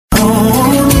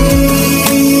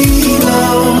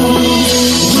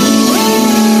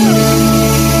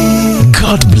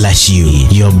you.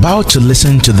 You're about to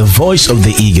listen to the voice of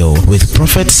the eagle with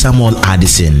Prophet Samuel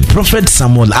Addison. Prophet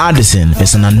Samuel Addison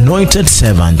is an anointed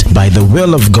servant by the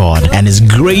will of God and is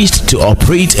graced to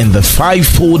operate in the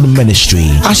fivefold ministry.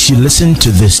 As you listen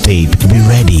to this tape, be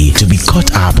ready to be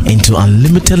caught up into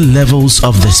unlimited levels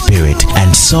of the Spirit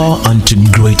and soar unto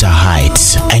greater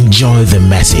heights. Enjoy the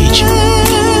message.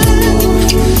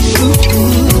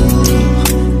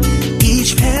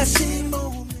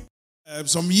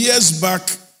 Some years back,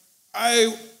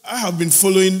 I have been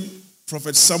following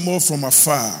Prophet Samuel from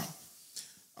afar.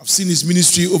 I've seen his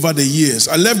ministry over the years.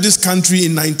 I left this country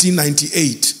in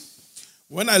 1998.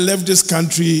 When I left this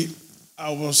country,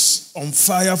 I was on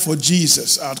fire for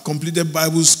Jesus. I had completed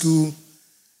Bible school.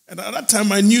 And at that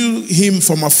time, I knew him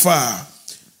from afar.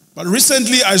 But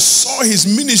recently, I saw his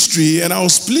ministry and I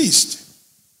was pleased.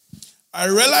 I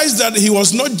realized that he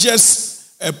was not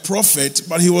just a prophet,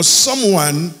 but he was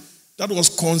someone that was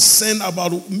concerned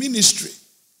about ministry.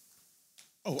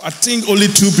 Oh, I think only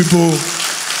two people.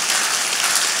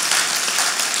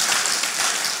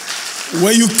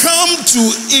 When you come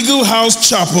to Eagle House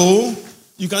Chapel,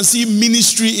 you can see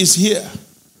ministry is here.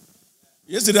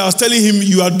 Yesterday I was telling him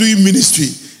you are doing ministry.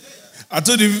 I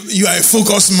told him you are a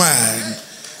focused man.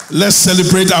 Let's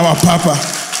celebrate our Papa.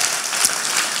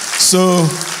 So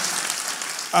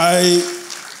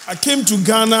I came to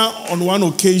Ghana on one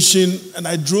occasion and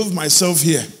I drove myself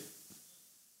here.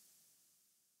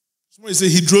 Somebody said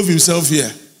he drove himself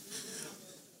here.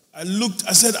 I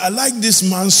said, I like this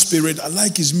man's spirit. I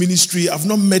like his ministry. I've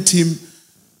not met him,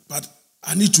 but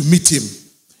I need to meet him.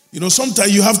 You know,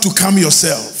 sometimes you have to come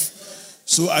yourself.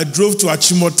 So I drove to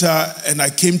Achimota and I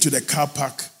came to the car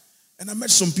park and I met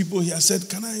some people here. I said,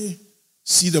 can I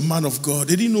see the man of God?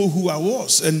 They didn't know who I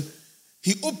was. And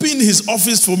he opened his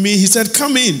office for me. He said,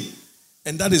 come in.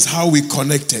 And that is how we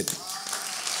connected.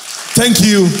 Thank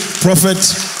you, Prophet.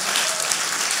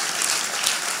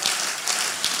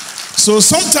 So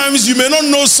sometimes you may not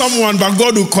know someone, but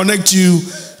God will connect you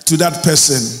to that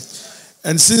person.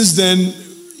 And since then,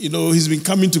 you know, he's been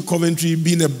coming to Coventry,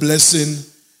 being a blessing.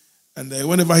 And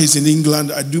whenever he's in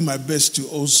England, I do my best to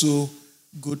also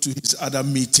go to his other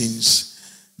meetings.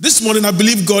 This morning, I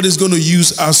believe God is going to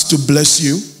use us to bless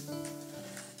you.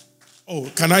 Oh,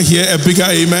 can I hear a bigger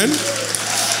amen?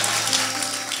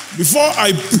 Before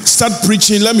I start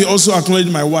preaching, let me also acknowledge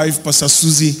my wife, Pastor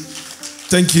Susie.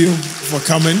 Thank you for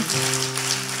coming.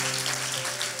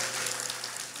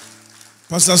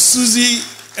 Pastor Susie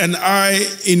and I,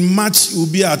 in March, will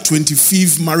be our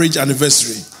 25th marriage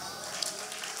anniversary.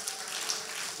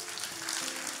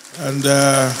 And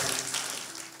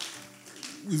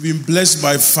we've been blessed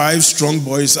by 5 strong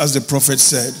boys, as the prophet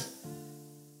said.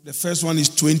 The first one is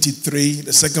 23,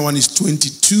 the second one is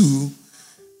 22,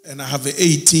 and I have an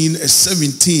 18, a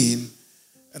 17,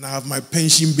 and I have my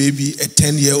pension baby, a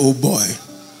 10-year-old boy.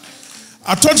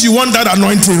 I thought you want that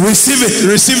anointing. Receive it.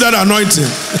 Receive that anointing.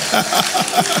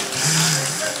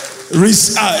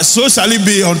 So shall it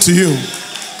be unto you.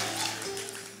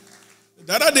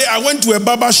 The other day, I went to a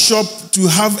barber shop to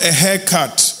have a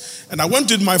haircut, and I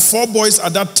went with my 4 boys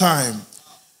at that time,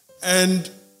 and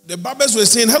the barbers were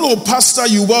saying, hello, pastor,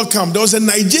 you're welcome. There was a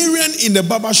Nigerian in the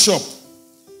barber shop.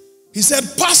 He said,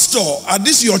 pastor, are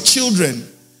these your children?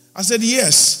 I said,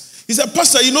 yes. He said,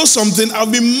 pastor, you know something?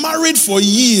 I've been married for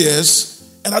years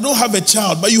and I don't have a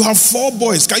child, but you have 4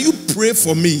 boys. Can you pray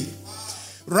for me?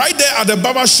 Right there at the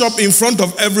barber shop in front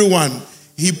of everyone,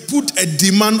 he put a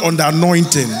demand on the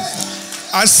anointing.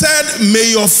 I said,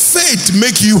 may your faith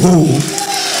make you whole.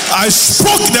 I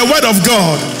spoke the word of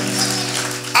God.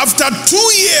 After 2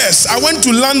 years, I went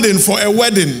to London for a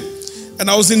wedding, and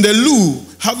I was in the loo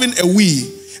having a wee,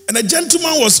 and a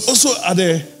gentleman was also at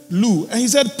the loo, and he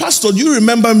said, pastor, do you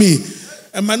remember me?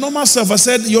 And my normal self, I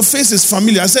said, your face is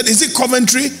familiar. I said, is it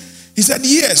Coventry? He said,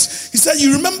 yes. He said,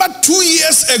 you remember 2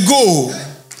 years ago,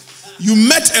 you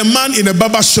met a man in a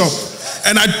barber shop,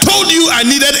 and I told you I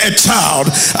needed a child.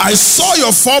 I saw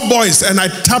your 4 boys, and I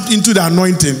tapped into the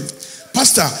anointing.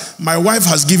 Pastor, my wife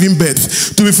has given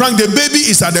birth. To be frank, the baby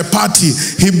is at the party.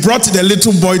 He brought the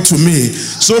little boy to me.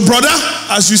 So, brother,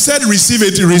 as you said, receive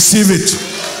it, receive it.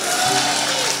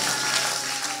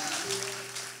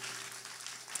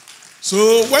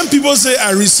 So, when people say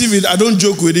I receive it, I don't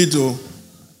joke with it.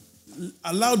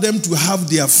 Allow them to have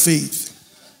their faith.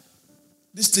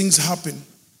 These things happen.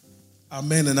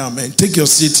 Amen and amen. Take your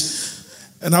seat.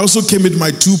 And I also came with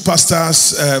my 2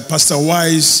 pastors, Pastor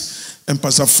Wise and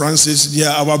Pastor Francis. They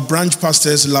are our branch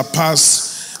pastors, La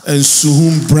Paz and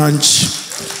Suhum branch.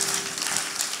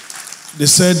 They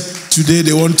said today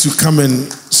they want to come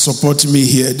and support me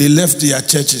here. They left their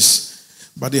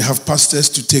churches, but they have pastors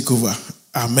to take over.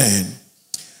 Amen.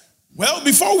 Well,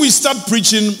 before we start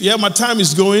preaching, my time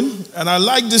is going, and I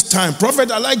like this time.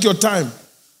 Prophet, I like your time.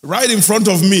 Right in front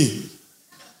of me.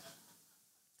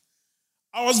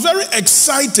 I was very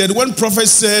excited when Prophet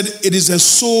said it is a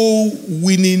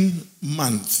soul-winning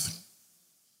month.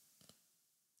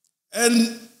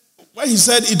 And when he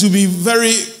said it would be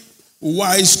very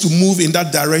wise to move in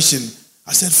that direction,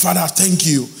 I said, Father, thank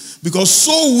you, because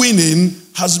soul winning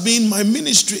has been my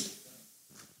ministry.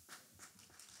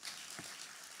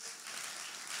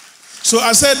 So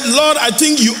I said, Lord, I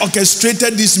think you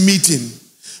orchestrated this meeting,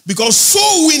 because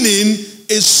soul winning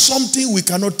is something we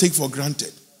cannot take for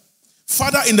granted.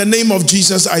 Father, in the name of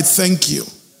Jesus, I thank you.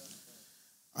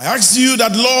 I ask you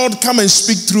that, Lord, come and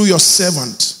speak through your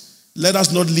servant. Let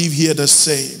us not leave here the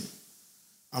same.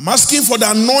 I'm asking for the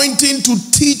anointing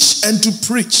to teach and to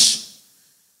preach.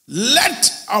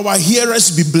 Let our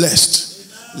hearers be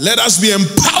blessed. Let us be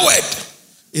empowered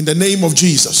in the name of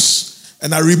Jesus.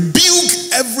 And I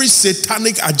rebuke every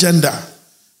satanic agenda.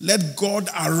 Let God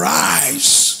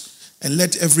arise and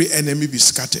let every enemy be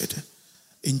scattered.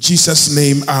 In Jesus'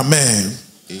 name, amen.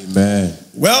 Amen.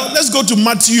 Well, let's go to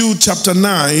Matthew chapter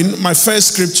 9, my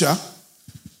first scripture.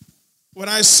 When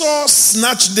I saw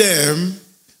snatch them,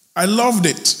 I loved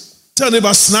it. Tell me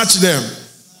about snatch them.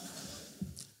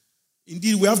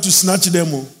 Indeed, we have to snatch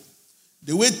them.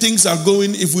 The way things are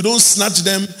going, if we don't snatch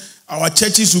them, our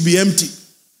churches will be empty.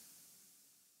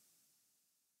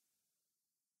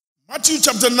 Matthew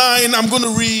chapter 9, I'm going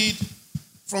to read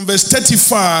from verse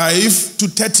 35 to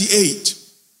 38.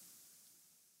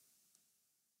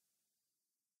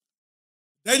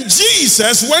 Then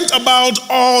Jesus went about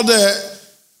all the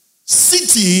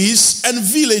cities and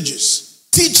villages,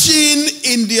 teaching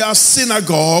in their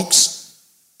synagogues,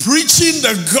 preaching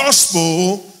the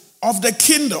gospel of the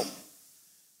kingdom,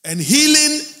 and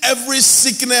healing every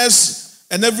sickness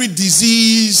and every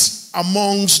disease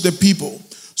amongst the people.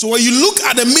 So when you look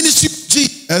at the ministry of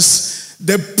Jesus,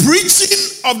 the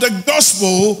preaching of the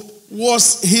gospel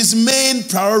was his main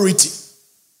priority.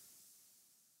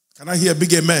 Can I hear a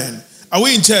big amen? Are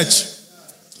we in church?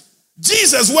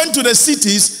 Jesus went to the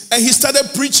cities and he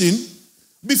started preaching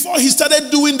before he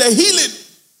started doing the healing.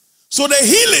 So the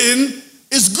healing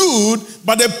is good,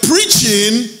 but the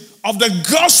preaching of the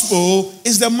gospel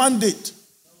is the mandate.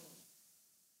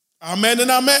 Amen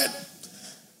and amen.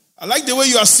 I like the way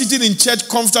you are sitting in church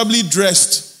comfortably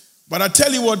dressed. But I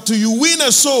tell you what, till you win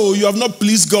a soul, you have not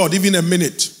pleased God even a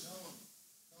minute.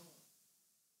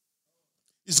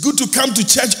 It's good to come to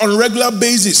church on a regular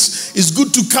basis. It's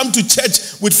good to come to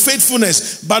church with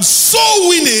faithfulness. But soul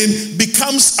winning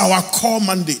becomes our core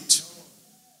mandate.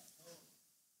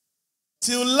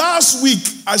 Till last week,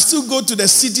 I still go to the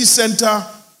city center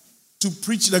to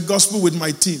preach the gospel with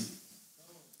my team.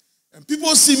 And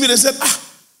people see me, they said,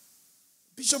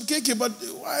 Bishop KK, but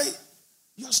why?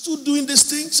 You're still doing these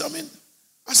things?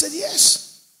 I said,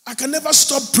 yes. I can never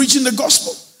stop preaching the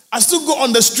gospel. I still go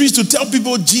on the streets to tell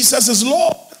people Jesus is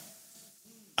Lord.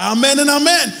 Amen and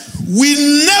amen. We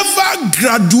never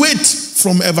graduate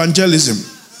from evangelism.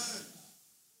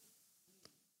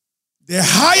 The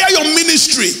higher your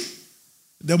ministry,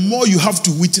 the more you have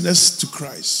to witness to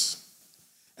Christ.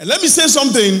 And let me say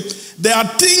something. There are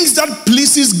things that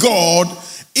pleases God.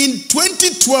 In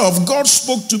 2012, God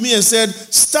spoke to me and said,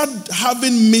 start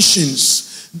having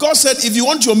missions. God said, if you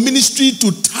want your ministry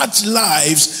to touch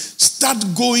lives, start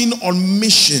going on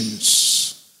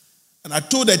missions. And I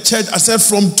told the church, I said,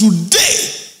 from today,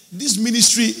 this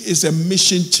ministry is a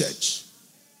mission church.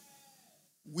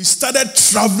 We started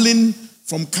traveling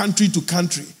from country to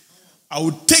country. I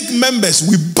would take members,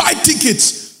 we buy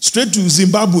tickets straight to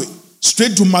Zimbabwe,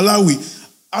 straight to Malawi.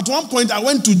 At one point, I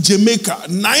went to Jamaica,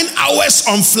 9 hours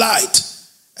on flight.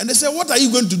 And they said, what are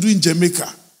you going to do in Jamaica?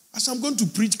 I said, I'm going to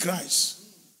preach Christ.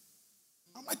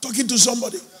 Am I talking to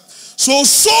somebody? So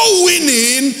soul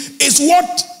winning is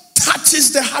what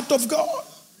touches the heart of God.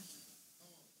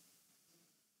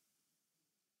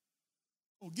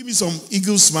 Oh, give me some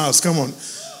eagle smiles. Come on.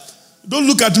 Don't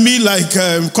look at me like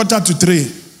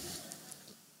 2:45.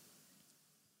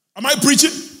 Am I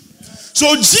preaching?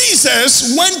 So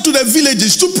Jesus went to the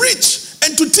villages to preach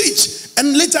and to teach.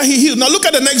 And later he healed. Now look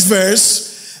at the next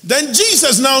verse. Then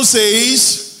Jesus now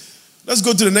says, let's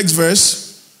go to the next verse.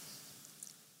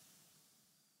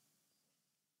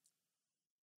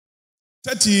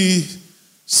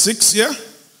 36, yeah?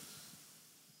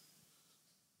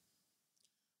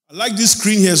 I like this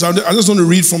screen here, so I just want to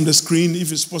read from the screen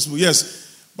if it's possible.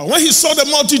 Yes. But when he saw the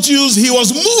multitudes, he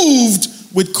was moved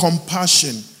with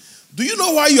compassion. Do you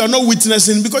know why you are not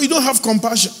witnessing? Because you don't have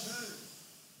compassion.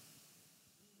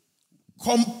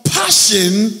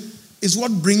 Compassion is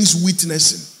what brings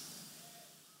witnessing.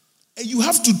 And you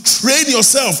have to train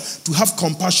yourself to have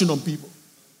compassion on people.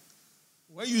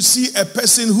 When you see a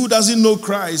person who doesn't know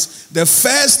Christ, the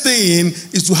first thing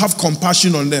is to have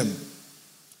compassion on them.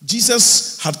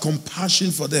 Jesus had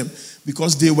compassion for them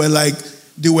because they were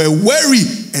weary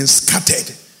and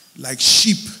scattered like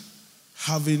sheep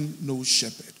having no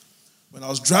shepherd. When I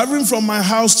was driving from my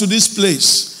house to this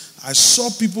place, I saw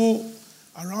people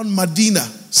around Medina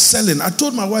selling. I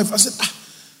told my wife, I said,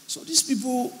 so these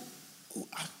people,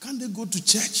 can't they go to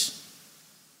church?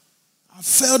 I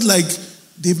felt like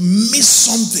they've missed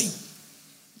something.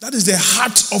 That is the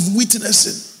heart of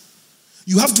witnessing.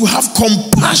 You have to have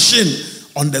compassion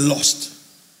on the lost.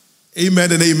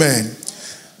 Amen and amen.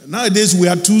 Nowadays we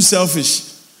are too selfish.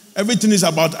 Everything is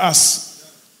about us.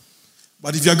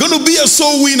 But if you're going to be a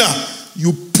soul winner,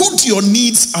 you put your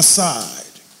needs aside.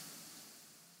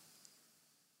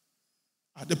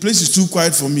 The place is too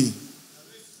quiet for me.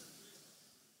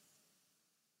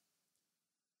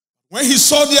 When he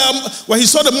saw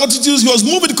the multitudes, he was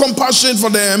moved with compassion for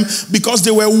them because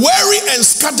they were weary and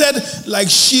scattered like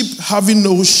sheep having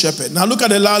no shepherd. Now look at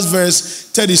the last verse,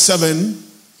 37.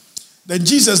 Then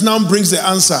Jesus now brings the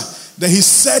answer. Then he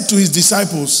said to his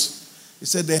disciples, he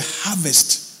said, the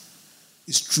harvest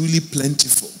is truly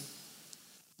plentiful,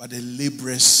 but the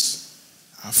laborers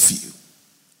are few.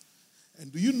 And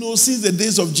do you know, since the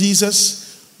days of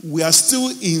Jesus, we are still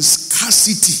in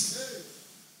scarcity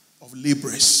of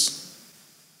laborers.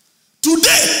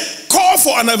 Today, call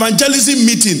for an evangelism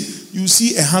meeting. You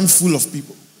see a handful of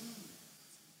people.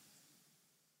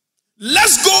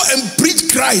 Let's go and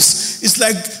preach Christ. It's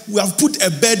like we have put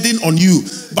a burden on you.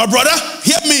 But brother,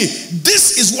 hear me.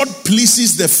 This is what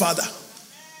pleases the Father.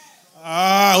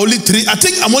 Only three. I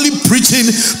think I'm only preaching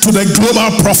to the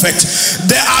global prophet.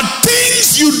 There are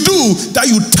things you do that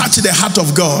you touch the heart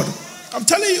of God. I'm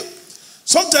telling you.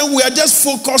 Sometimes we are just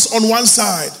focused on one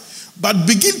side. But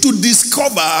begin to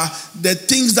discover the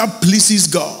things that pleases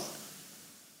God.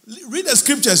 Read the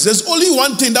scriptures. There's only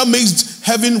one thing that makes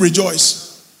heaven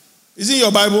rejoice. Is it in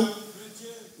your Bible?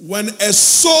 When a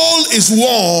soul is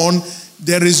won,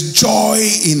 there is joy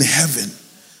in heaven.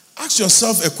 Ask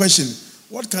yourself a question.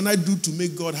 What can I do to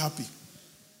make God happy?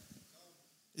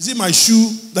 Is it my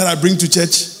shoe that I bring to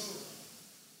church?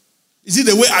 Is it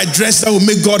the way I dress that will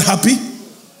make God happy?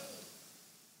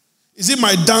 Is it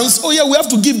my dance? Oh yeah, we have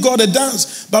to give God a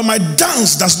dance. But my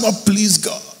dance does not please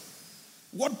God.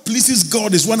 What pleases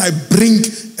God is when I bring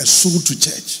a soul to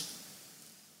church.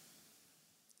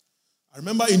 I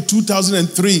remember in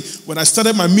 2003, when I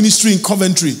started my ministry in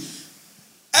Coventry,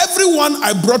 everyone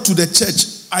I brought to the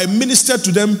church, I ministered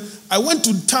to them. I went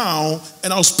to town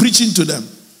and I was preaching to them.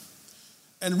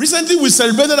 And recently we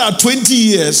celebrated our 20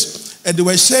 years and they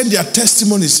were sharing their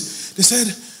testimonies. They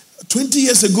said, 20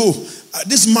 years ago,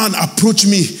 this man approached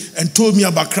me and told me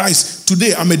about Christ.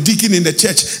 Today, I'm a deacon in the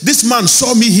church. This man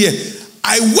saw me here.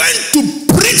 I went to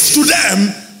preach to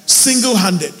them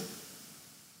single-handed.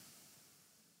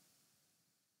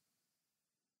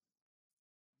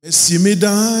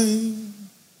 Esimidai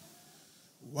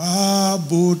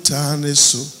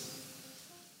wabutaneso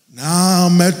na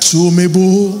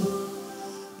metumebo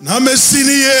na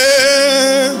mesinie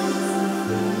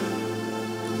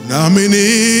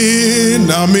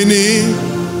Namini,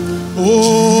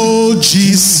 oh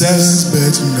Jesus,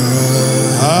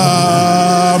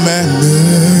 Amen.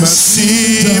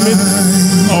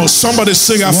 Oh, somebody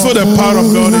sing, I feel the power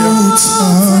of God here.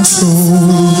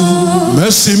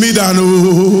 Mercy me dano,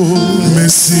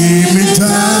 mercy me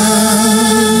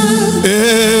dano,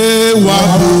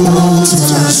 wabu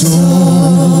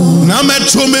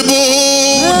nametumebo,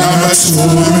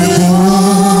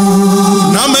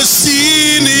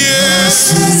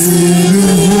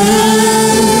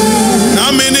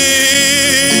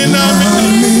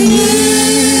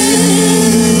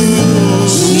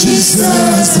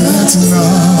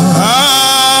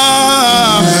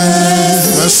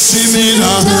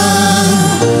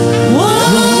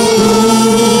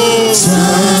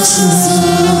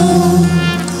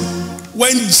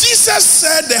 When Jesus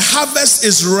said the harvest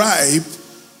is ripe,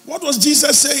 what was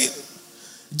Jesus saying?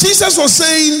 Jesus was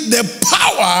saying the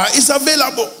power is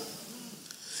available.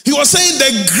 He was saying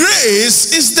the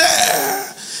grace is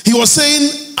there. He was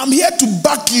saying, I'm here to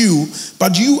back you,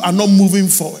 but you are not moving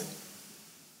forward.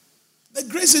 The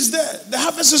grace is there. The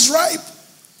harvest is ripe.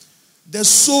 The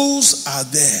souls are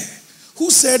there. Who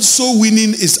said soul winning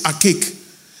is archaic?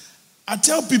 I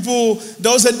tell people,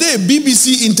 there was a day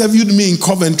BBC interviewed me in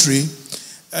Coventry,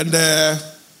 and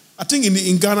I think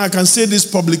in Ghana I can say this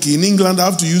publicly. In England I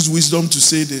have to use wisdom to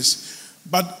say this.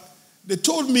 But they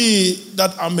told me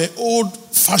that I'm an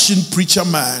old-fashioned preacher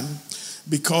man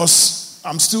because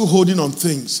I'm still holding on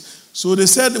things. So they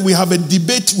said, we have a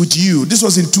debate with you. This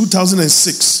was in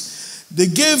 2006.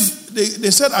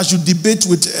 They said I should debate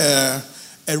with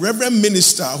a reverend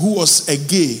minister who was a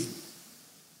gay.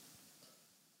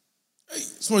 Hey,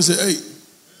 someone said, hey.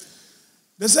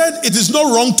 They said, it is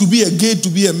not wrong to be a gay, to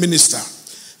be a minister.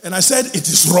 And I said, it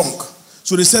is wrong.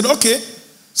 So they said, okay,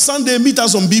 Sunday, meet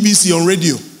us on BBC on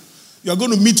radio. You are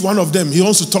going to meet one of them. He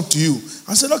wants to talk to you.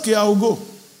 I said, okay, I will go.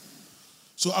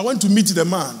 So I went to meet the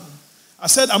man. I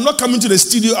said, I'm not coming to the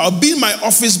studio. I'll be in my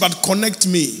office, but connect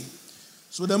me.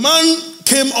 So the man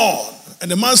came on. And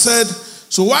the man said,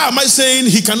 so why am I saying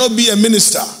he cannot be a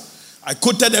minister? I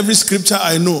quoted every scripture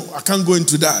I know. I can't go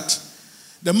into that.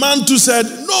 The man too said,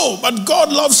 no, but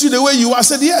God loves you the way you are. I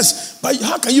said, yes, but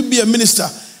how can you be a minister?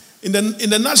 In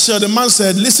the nutshell, the man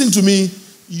said, listen to me,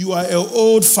 you are an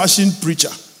old-fashioned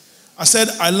preacher. I said,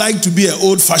 I like to be an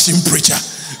old-fashioned preacher.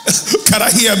 Can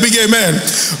I hear a big amen?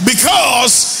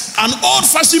 Because an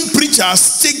old-fashioned preacher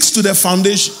sticks to the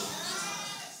foundation.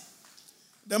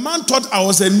 The man thought I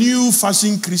was a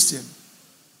new-fashioned Christian.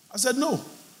 I said, no.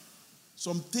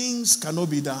 Some things cannot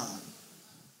be done.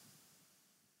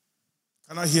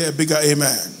 Can I hear a bigger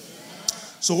amen?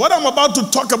 So what I'm about to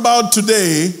talk about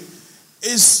today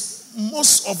is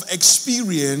most of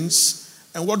experience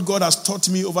and what God has taught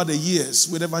me over the years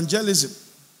with evangelism.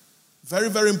 Very,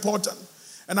 very important.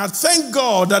 And I thank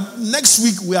God that next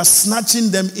week we are snatching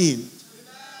them in.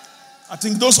 I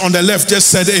think those on the left just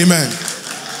said amen.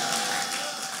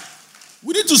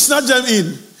 We need to snatch them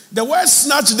in. The word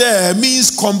snatch there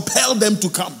means compel them to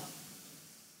come.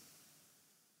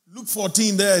 Luke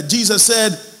 14 there, Jesus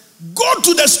said, go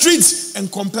to the streets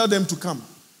and compel them to come.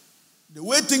 The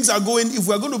way things are going, if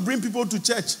we're going to bring people to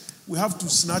church, we have to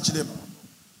snatch them.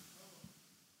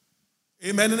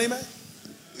 Amen and amen.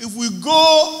 If we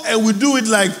go and we do it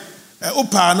like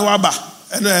Opa no Abba,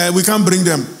 and we can't bring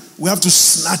them, we have to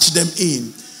snatch them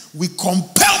in. We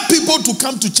compel people to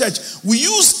come to church. We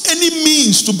use any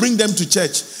means to bring them to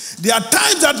church. There are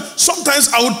times that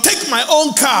sometimes I will take my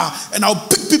own car and I'll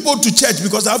pick people to church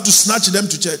because I have to snatch them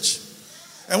to church.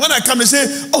 And when I come, they say,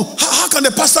 oh, how can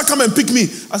the pastor come and pick me?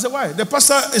 I say, why? The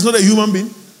pastor is not a human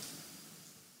being.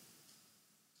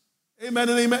 Amen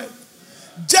and amen.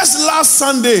 Just last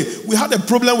Sunday, we had a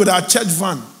problem with our church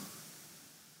van.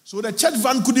 So the church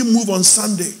van couldn't move on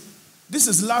Sunday. This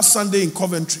is last Sunday in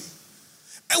Coventry.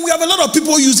 And we have a lot of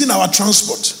people using our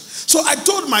transport. So I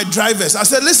told my drivers, I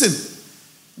said, listen,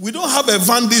 we don't have a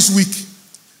van this week.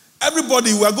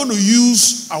 Everybody, we are going to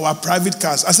use our private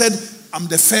cars. I said, I'm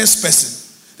the first person.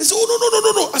 They said,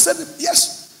 oh, no. I said,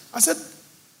 yes. I said,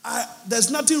 there's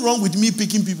nothing wrong with me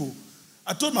picking people.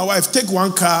 I told my wife, take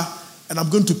one car and I'm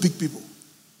going to pick people.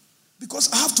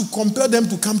 Because I have to compel them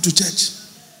to come to church.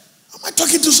 Am I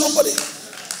talking to somebody?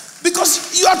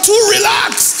 Because you are too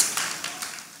relaxed.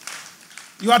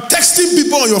 You are texting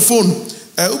people on your phone.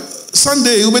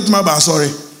 Sunday, sorry.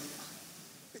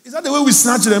 Is that the way we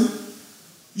snatch them?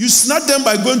 You snatch them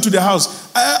by going to the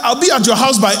house. I'll be at your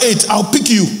house by 8. I'll pick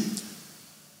you.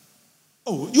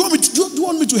 Oh, you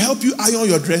want me to help you iron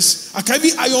your dress? I can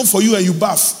even iron for you and you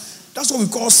bath. That's what we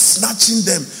call snatching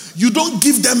them. You don't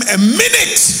give them a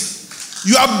minute.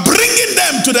 You are bringing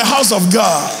them to the house of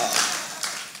God.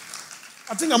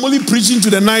 I think I'm only preaching to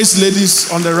the nice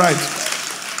ladies on the right.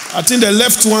 I think the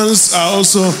left ones are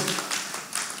also.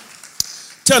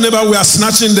 Tell neighbor, we are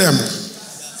snatching them.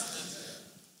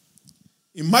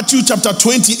 In Matthew chapter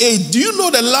 28, do you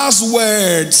know the last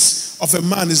words of a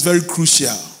man is very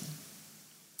crucial?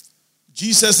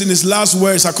 Jesus in his last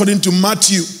words, according to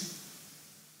Matthew,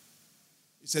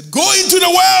 he said, go into the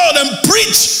world and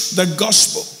preach the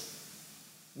gospel.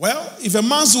 Well, if a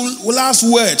man's last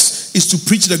words is to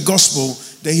preach the gospel,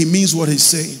 then he means what he's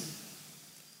saying.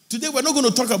 Today we're not going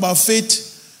to talk about faith.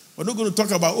 We're not going to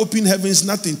talk about open heavens,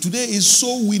 nothing. Today is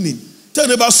soul winning. Tell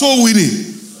them about soul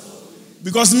winning.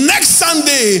 Because next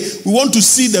Sunday, we want to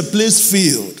see the place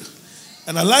filled.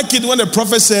 And I like it when the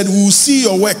prophet said, we will see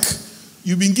your work.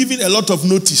 You've been given a lot of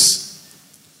notice.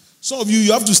 Some of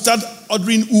you have to start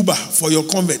ordering Uber for your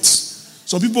converts.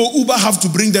 Some people, Uber have to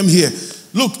bring them here.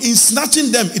 Look, in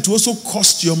snatching them, it will also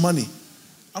cost your money.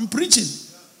 I'm preaching.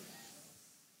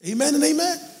 Amen and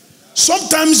amen.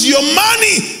 Sometimes your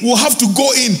money will have to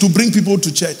go in to bring people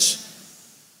to church.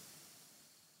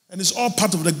 And it's all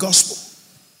part of the gospel.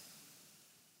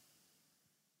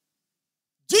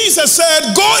 Jesus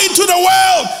said, go into the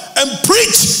world and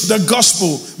preach the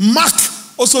gospel. Mark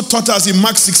also taught us in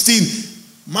Mark 16.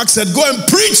 Mark said, go and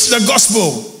preach the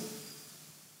gospel.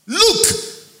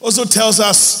 Luke also tells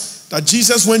us that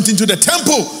Jesus went into the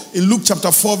temple in Luke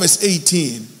chapter 4 verse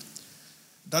 18.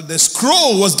 That the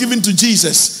scroll was given to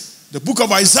Jesus, the book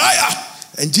of Isaiah,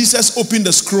 And Jesus opened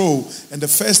the scroll, and the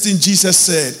first thing Jesus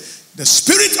said, the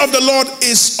Spirit of the Lord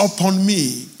is upon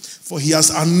me, for he has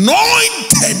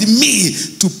anointed me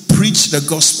to preach the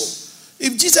gospel.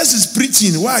 If Jesus is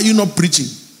preaching, why are you not preaching?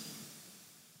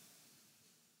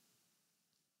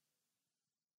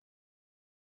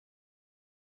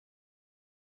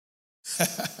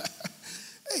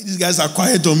 Hey, these guys are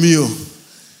quiet on me.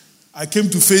 I came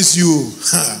to face you.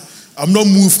 I'm not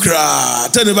moved, cry.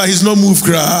 Tell anybody he's not moved,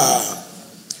 cry.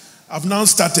 I've now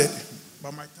started,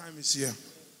 but my time is here.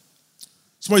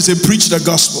 Somebody say, preach the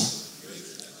gospel.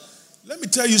 Let me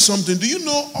tell you something. Do you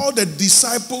know all the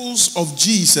disciples of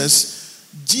Jesus,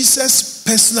 Jesus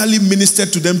personally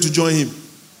ministered to them to join him?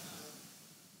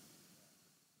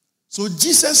 So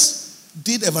Jesus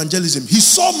did evangelism. He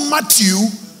saw Matthew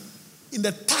in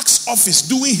the tax office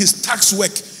doing his tax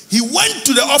work. He went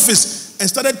to the office and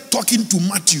started talking to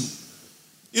Matthew.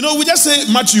 You know, we just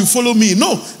say, Matthew, follow me.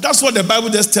 No, that's what the Bible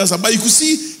just tells us. But you could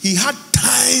see he had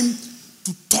time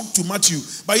to talk to Matthew.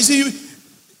 But you see,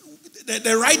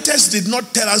 the writers did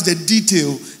not tell us the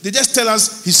detail. They just tell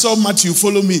us, he saw Matthew,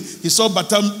 follow me. He saw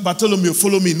Bartholomew,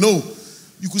 follow me. No.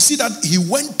 You could see that he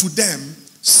went to them,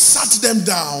 sat them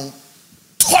down,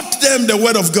 taught them the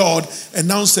word of God, and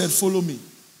now said, follow me.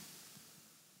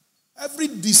 Every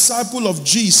disciple of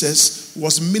Jesus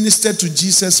was ministered to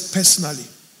Jesus personally.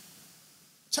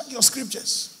 Check your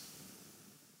scriptures.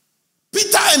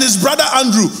 Peter and his brother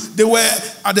Andrew, they were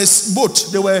at a boat.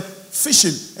 They were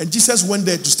fishing, and Jesus went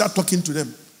there to start talking to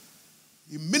them.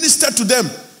 He ministered to them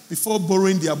before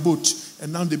borrowing their boat,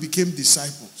 and now they became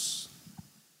disciples.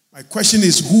 My question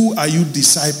is, who are you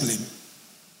discipling?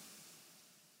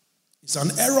 It's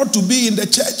an error to be in the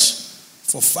church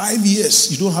for 5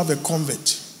 years. You don't have a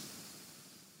convert.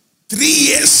 3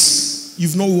 years,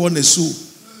 you've not won a soul.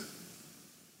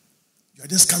 You are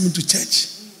just coming to church.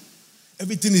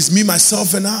 Everything is me,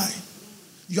 myself, and I.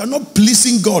 You are not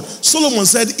pleasing God. Solomon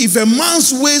said, if a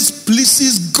man's ways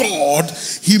pleases God,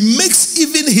 he makes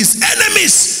even his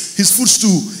enemies his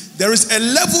footstool. There is a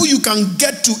level you can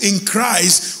get to in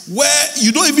Christ where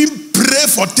you don't even pray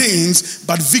for things,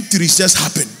 but victories just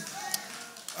happen.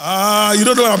 You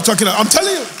don't know what I'm talking about. I'm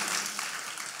telling you.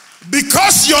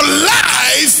 Because your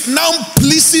life now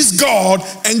pleases God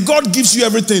and God gives you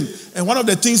everything. And one of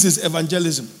the things is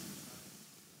evangelism.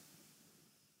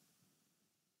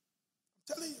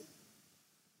 I'm telling you.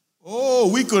 Oh,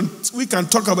 we can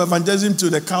talk about evangelism till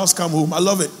the cows come home. I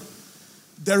love it.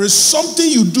 There is something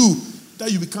you do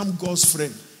that you become God's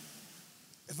friend.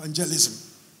 Evangelism.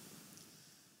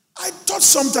 I thought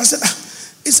sometimes, I said,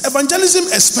 is evangelism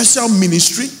a special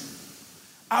ministry?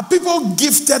 Are people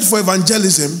gifted for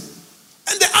evangelism?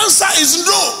 And the answer is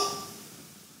no.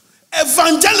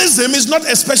 Evangelism is not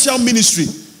a special ministry.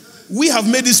 We have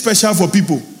made it special for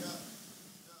people.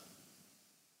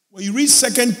 When you read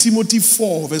 2 Timothy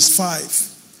 4 verse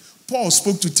 5, Paul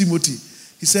spoke to Timothy.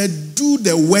 He said, do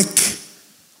the work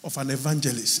of an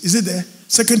evangelist. Is it there?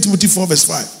 2 Timothy 4 verse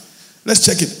 5. Let's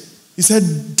check it. He said,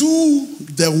 do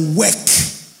the work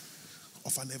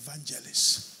of an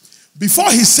evangelist. Before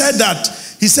he said that,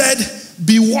 he said,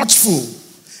 be watchful,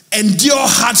 endure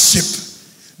hardship,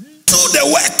 do the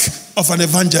work of an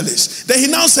evangelist. Then he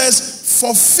now says,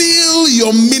 fulfill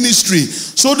your ministry.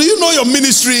 So do you know your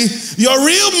ministry? Your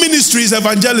real ministry is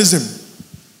evangelism.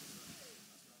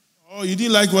 Oh, you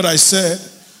didn't like what I said?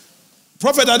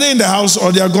 Prophet, are they in the house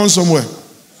or they are gone somewhere?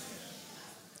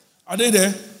 Are they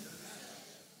there?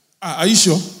 Are you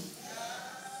sure?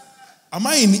 Am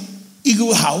I in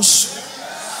Eagle House?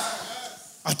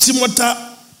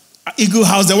 Atimota Eagle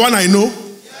House, the one I know?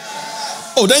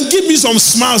 Oh, then give me some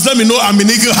smiles. Let me know I'm in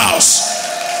Eagle House.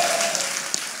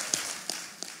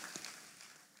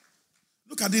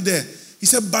 Look at it there. He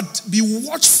said, but be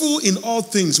watchful in all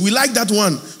things. We like that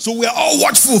one. So we are all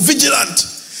watchful, vigilant.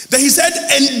 Then he said,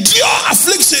 endure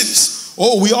afflictions.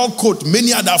 Oh, we all quote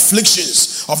many other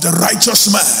afflictions of the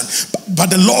righteous man. But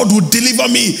the Lord will deliver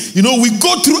me. You know, we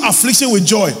go through affliction with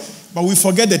joy. But we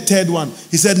forget the third one.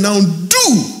 He said, now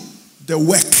do the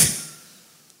work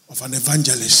of an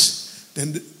evangelist.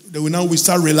 Then we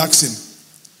start relaxing.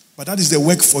 But that is the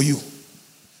work for you.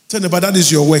 Tell me, but that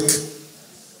is your work.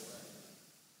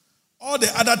 All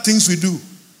the other things we do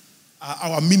are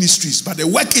our ministries. But the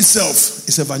work itself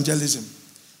is evangelism.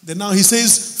 Then now he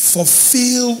says,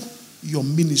 fulfill your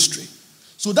ministry.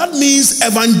 So that means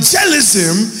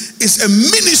evangelism is a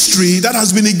ministry that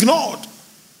has been ignored.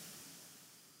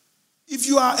 If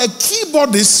you are a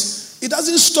keyboardist, it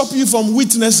doesn't stop you from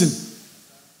witnessing.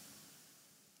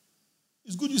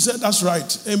 It's good you said that's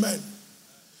right. Amen.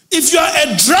 If you are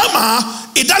a drummer,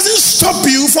 it doesn't stop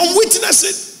you from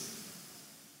witnessing.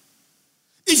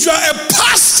 If you are a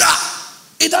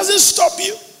pastor, it doesn't stop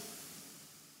you.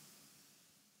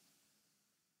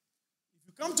 If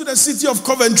you come to the city of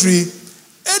Coventry,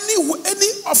 any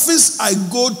office I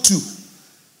go to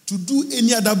do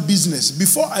any other business,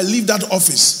 before I leave that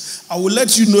office, I will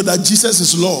let you know that Jesus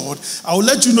is Lord. I will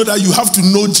let you know that you have to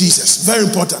know Jesus. Very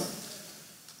important.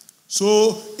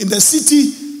 So in the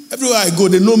city, everywhere I go,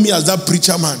 they know me as that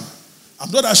preacher man.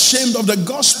 I'm not ashamed of the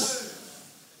gospel.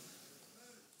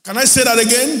 Can I say that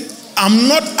again? I'm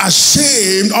not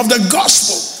ashamed of the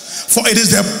gospel, for it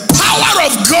is the power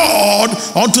of God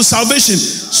unto salvation.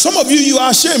 Some of you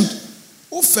are ashamed.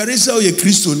 Oh, Pharisee, you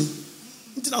Christian.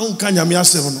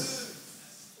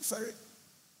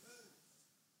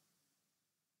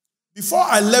 Before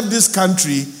I left this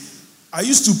country, I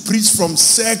used to preach from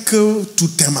Circle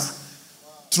to Tema.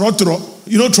 Trotro.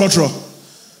 You know Trotro?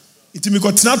 It me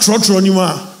got not Trotro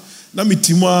anymore. Na me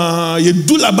tima ye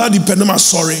do laba di penema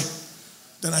sorry.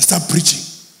 Then I start preaching.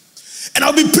 And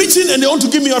I'll be preaching and they want to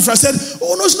give me an offering. I said,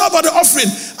 oh no, it's not about the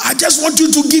offering. I just want you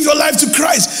to give your life to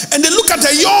Christ. And they look at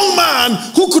a young man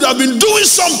who could have been doing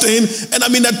something, and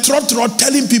I'm in a trot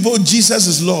telling people Jesus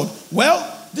is Lord. Well,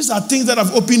 these are things that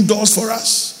have opened doors for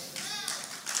us.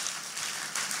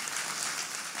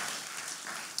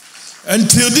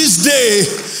 Until this day,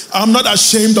 I'm not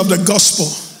ashamed of the gospel.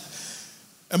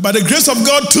 And by the grace of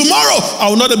God, tomorrow, I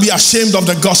will not be ashamed of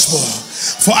the gospel.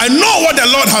 For I know what the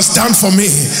Lord has done for me.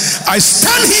 I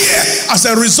stand here as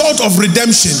a result of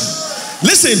redemption.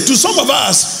 Listen, to some of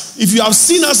us, if you have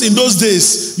seen us in those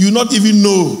days, you not even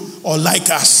know or like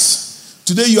us.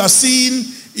 Today you are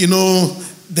seeing,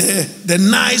 the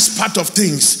nice part of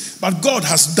things. But God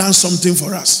has done something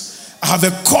for us. I have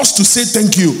a cause to say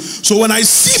thank you. So when I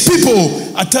see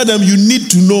people, I tell them, you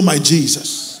need to know my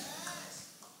Jesus.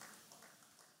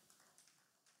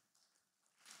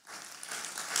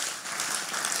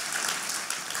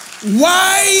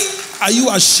 Why are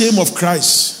you ashamed of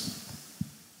Christ?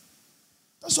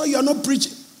 That's why you are not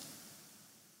preaching.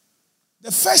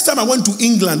 The first time I went to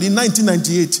England in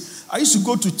 1998, I used to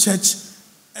go to church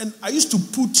and I used to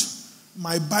put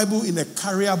my Bible in a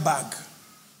carrier bag.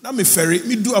 Now me ferry,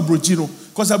 me do abrochino.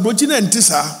 Because abrochino and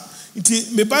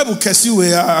tisa, my Bible kesi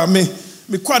where me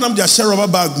kwanam dia share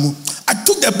rubber bag mu. I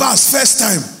took the bus first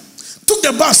time, took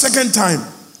the bus second time.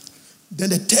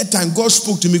 Then the third time, God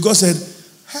spoke to me. God said,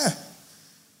 hey,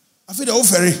 I feel the whole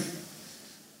ferry.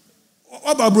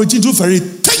 What about broaching to ferry?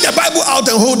 Take the Bible out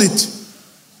and hold it.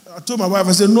 I told my wife,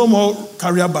 I said, no more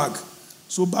carrier bag.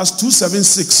 So bus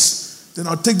 276. Then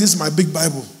I'll take this, my big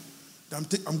Bible. Then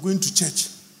I'm going to church.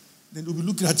 Then they'll be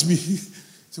looking at me.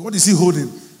 So what is he holding?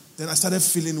 Then I started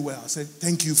feeling well. I said,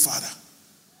 thank you, Father.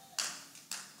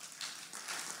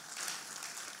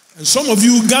 And some of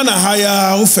you, Ghana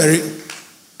hire ferry.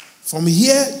 From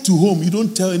here to home, you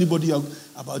don't tell anybody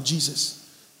about Jesus.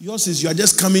 Yours is you are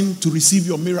just coming to receive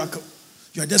your miracle.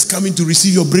 You are just coming to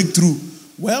receive your breakthrough.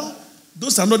 Well,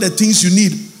 those are not the things you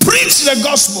need. Preach the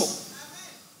gospel.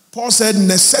 Paul said,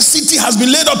 necessity has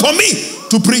been laid upon me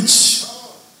to preach.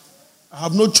 I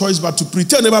have no choice but to preach.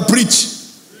 Tell neighbor, preach.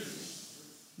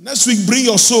 Next week, bring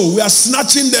your soul. We are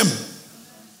snatching them.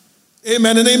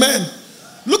 Amen and amen.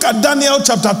 Look at Daniel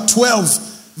chapter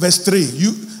 12, verse 3.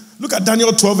 Look at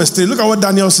Daniel 12, verse 3. Look at what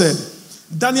Daniel said.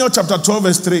 Daniel chapter 12,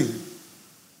 verse 3.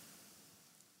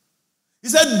 He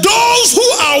said, those who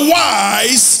are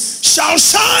wise shall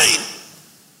shine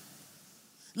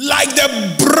like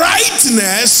the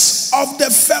brightness of the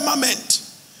firmament.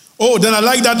 Oh, then I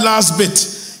like that last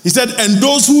bit. He said, and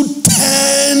those who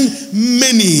turn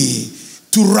many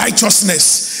to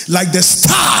righteousness like the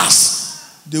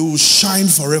stars, they will shine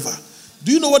forever.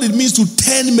 Do you know what it means to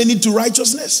turn many to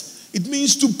righteousness? It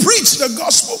means to preach the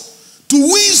gospel, to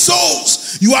win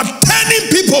souls. You are turning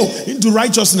people into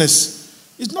righteousness.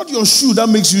 It's not your shoe that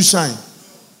makes you shine.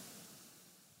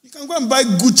 You can go and buy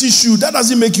Gucci shoe. That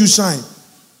doesn't make you shine.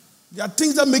 There are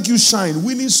things that make you shine,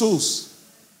 winning souls.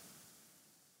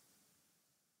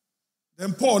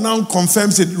 Then Paul now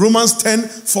confirms it. Romans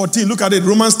 10:14. Look at it.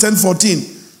 Romans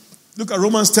 10:14. Look at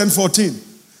Romans 10:14.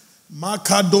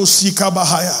 Makadosika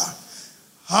bahaya.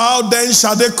 How then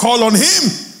shall they call on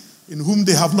him in whom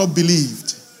they have not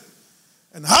believed?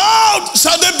 And how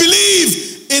shall they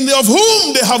believe in of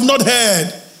whom they have not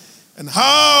heard? And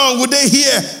how would they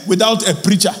hear without a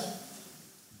preacher?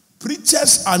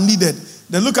 Preachers are needed.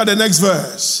 Then look at the next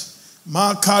verse.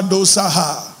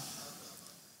 Makadosaha.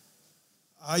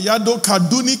 Ayado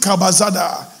kaduni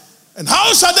kabazada. And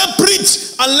how shall they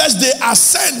preach unless they are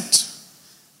sent?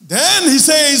 Then he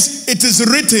says, it is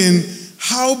written,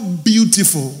 how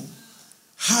beautiful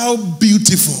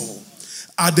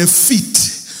are the feet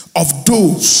of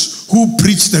those who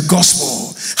preach the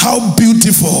gospel. How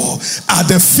beautiful are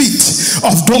the feet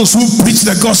of those who preach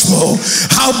the gospel.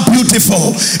 How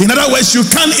beautiful. In other words, you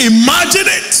can't imagine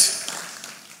it.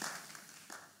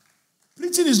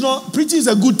 Preaching is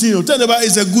a good thing. Tell about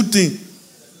it's a good thing.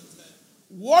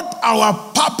 What our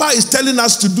Papa is telling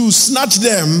us to do, snatch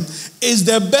them, is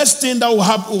the best thing that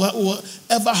will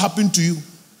ever happen to you.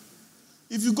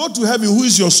 If you go to heaven, who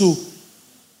is your soul?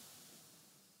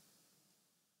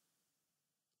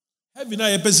 Heaven,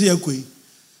 I pese yakwe.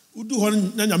 Udu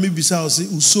hon na nyame bisa say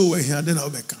uso we here then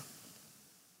obeka.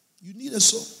 You need a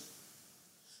soul.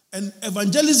 And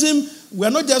evangelism, we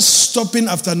are not just stopping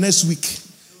after next week.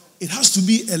 It has to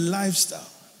be a lifestyle.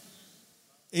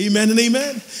 Amen and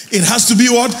amen. It has to be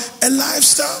what? A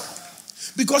lifestyle.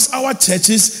 Because our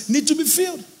churches need to be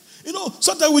filled. You know,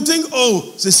 sometimes we think,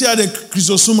 oh, they say the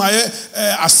Christosoma,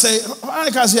 I say,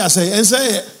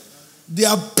 there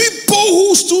are people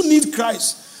who still need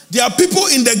Christ. There are people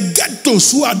in the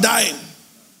ghettos who are dying.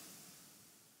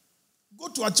 Go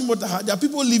to Achimota, there are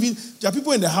people living, there are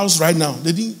people in the house right now.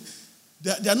 They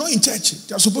are not in church.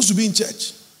 They are supposed to be in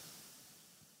church.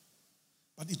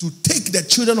 But it will take the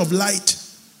children of light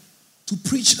to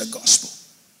preach the gospel.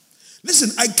 Listen,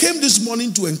 I came this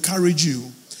morning to encourage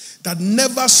you that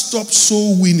never stop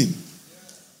soul winning.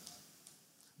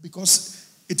 Because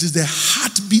it is the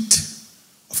heartbeat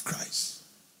of Christ.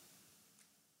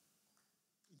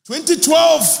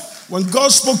 2012, when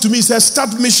God spoke to me, he said,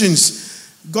 start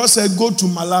missions. God said, go to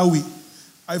Malawi.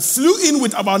 I flew in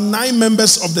with about 9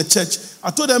 members of the church.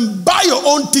 I told them, buy your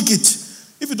own ticket.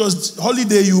 If it was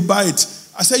holiday, you buy it.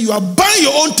 I said, you are buying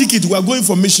your own ticket. We are going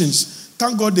for missions.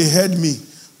 Thank God they heard me.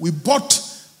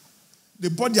 They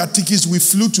bought their tickets. We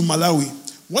flew to Malawi.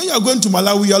 When you are going to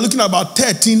Malawi, you are looking at about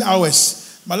 13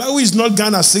 hours. Malawi is not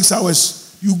Ghana 6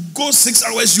 hours. You go 6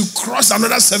 hours, you cross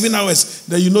another 7 hours,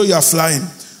 then you know you are flying.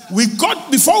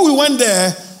 Before we went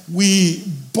there, we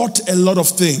bought a lot of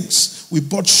things. We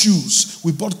bought shoes,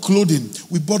 we bought clothing,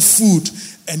 we bought food,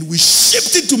 and we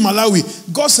shipped it to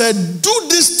Malawi. God said, do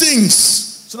these things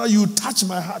so that you touch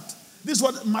my heart. This is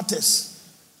what matters.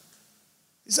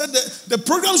 He said the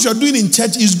programs you are doing in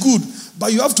church is good,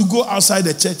 but you have to go outside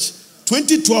the church.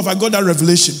 2012, I got that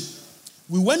revelation.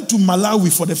 We went to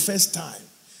Malawi for the first time.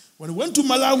 When we went to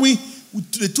Malawi,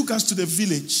 they took us to the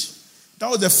village. That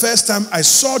was the first time I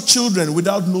saw children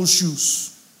without no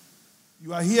shoes.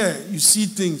 You are here, you see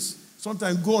things.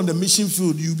 Sometimes go on the mission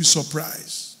field, you'll be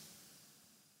surprised.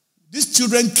 These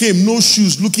children came, no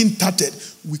shoes, looking tattered.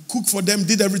 We cooked for them,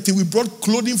 did everything. We brought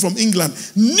clothing from England.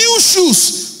 New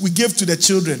shoes we gave to the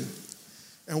children.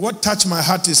 And what touched my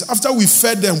heart is, after we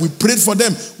fed them, we prayed for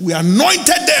them, we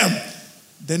anointed them,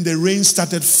 then the rain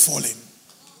started falling.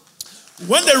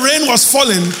 When the rain was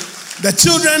falling, the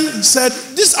children said,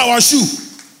 this is our shoe.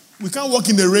 We can't walk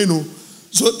in the rain.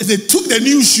 So they took the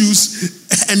new shoes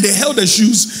and they held the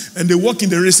shoes and they walked in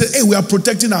the rain and said, hey, we are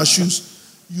protecting our shoes.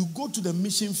 You go to the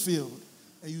mission field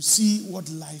and you see what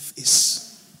life is.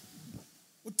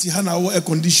 Can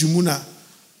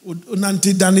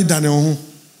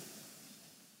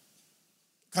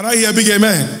I hear a big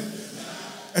amen?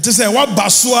 It is what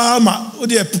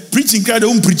basua preaching kind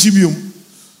of preachibium.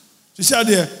 She said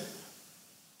there,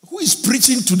 who is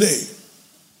preaching today?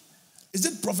 Is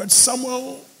it Prophet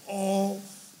Samuel or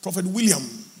Prophet William?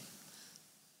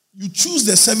 You choose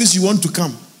the service you want to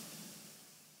come.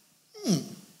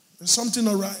 There's something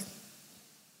all right.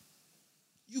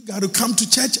 You got to come to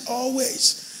church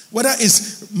always. Whether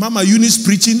it's Mama Eunice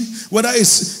preaching, whether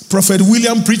it's Prophet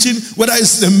William preaching, whether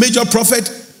it's the major prophet,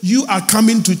 you are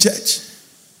coming to church.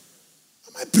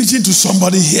 Am I preaching to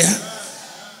somebody here?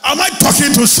 Am I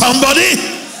talking to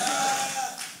somebody?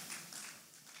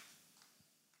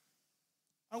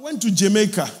 I went to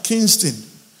Jamaica, Kingston.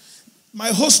 My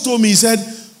host told me, he said,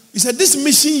 this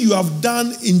mission you have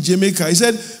done in Jamaica, he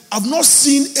said, I've not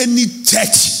seen any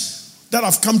church that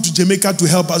have come to Jamaica to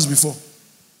help us before.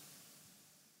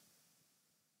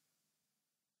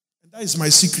 And that is my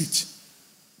secret.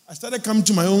 I started coming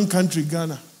to my own country,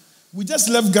 Ghana. We just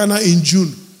left Ghana in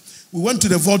June. We went to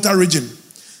the Volta region.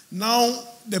 Now,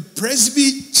 the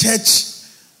Presby Church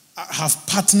have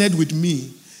partnered with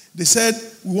me. They said,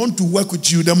 we want to work with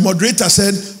you. The moderator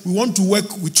said, we want to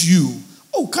work with you.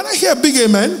 Oh, can I hear a big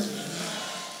amen?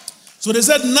 So they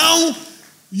said, now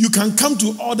you can come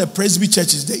to all the Presby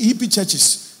churches, the EP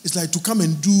churches. It's like to come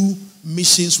and do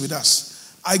missions with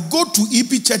us. I go to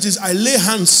EP churches, I lay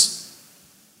hands.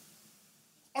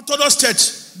 Orthodox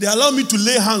church, they allow me to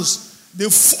lay hands. They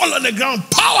fall on the ground,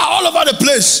 power all over the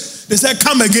place. They say,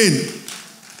 come again.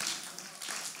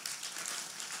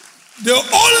 The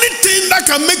only thing that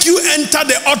can make you enter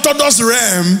the Orthodox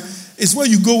realm is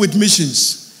when you go with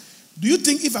missions. Do you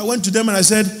think if I went to them and I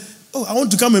said, oh, I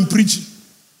want to come and preach,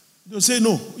 they'll say,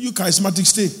 no, you charismatic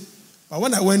stay. But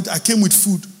when I went, I came with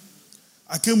food.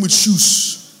 I came with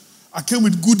shoes. I came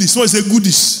with goodies. Someone say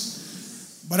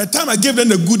goodies. By the time I gave them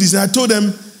the goodies, I told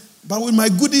them, but with my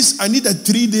goodies, I need a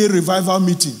 3-day revival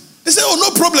meeting. They said, oh,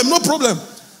 no problem, no problem.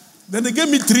 Then they gave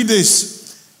me 3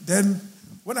 days. Then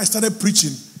when I started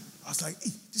preaching, I was like,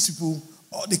 hey, these people,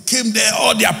 oh, they came there,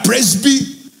 oh, they are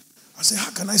Presby. I said,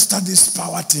 how can I start this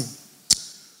power thing?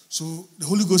 So the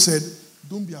Holy Ghost said,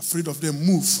 don't be afraid of them,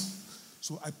 move.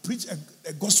 So I preached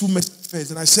a gospel message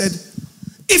first, and I said,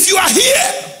 if you are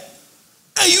here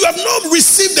and you have not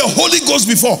received the Holy Ghost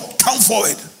before, come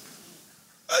forward.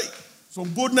 Hey. Some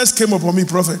boldness came upon me,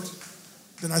 prophet.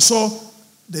 Then I saw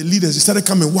the leaders, they started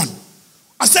coming one.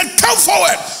 I said, come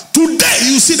forward.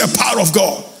 Today you see the power of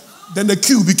God. Then the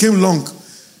queue became long.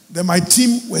 Then my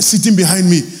team were sitting behind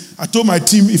me. I told my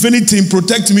team, if anything,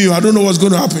 protect me. I don't know what's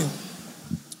going to happen.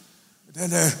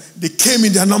 Then they came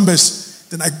in their numbers.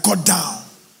 Then I got down.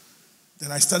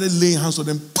 Then I started laying hands on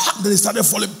them. Pop, then they started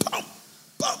falling. Pop,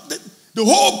 pop. Then the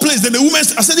whole place. Then the women,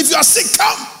 I said, if you are sick,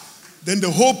 come. Then the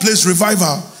whole place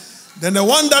revival. Then the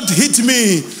one that hit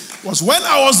me was when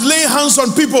I was laying hands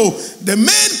on people. The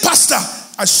main pastor,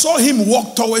 I saw him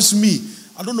walk towards me.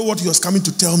 I don't know what he was coming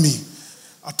to tell me.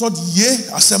 I thought,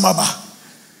 yeah, Asemaba.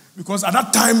 Because at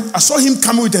that time, I saw him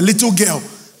coming with a little girl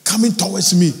coming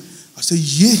towards me. I said,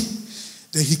 yeah.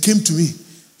 Then he came to me.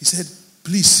 He said,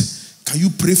 please, can you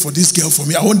pray for this girl for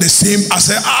me? I want the same. I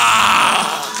said,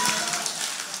 ah.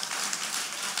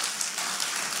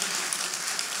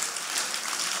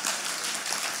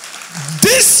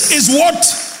 This is what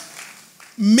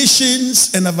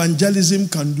missions and evangelism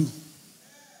can do.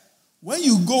 When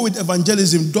you go with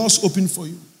evangelism, doors open for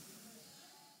you.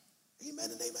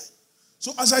 Amen and amen.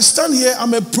 So as I stand here,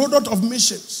 I'm a product of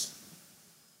missions.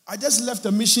 I just left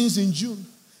the missions in June.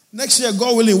 Next year,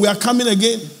 God willing, we are coming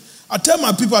again. I tell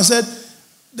my people, I said,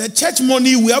 the church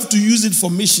money, we have to use it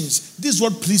for missions. This is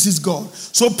what pleases God.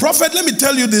 So, prophet, let me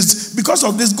tell you this. Because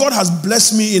of this, God has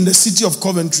blessed me in the city of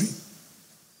Coventry.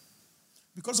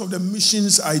 Because of the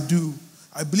missions I do,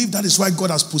 I believe that is why God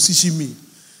has positioned me.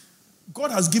 God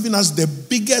has given us the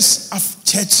biggest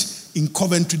church in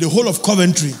Coventry, the whole of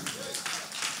Coventry.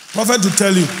 Prophet, to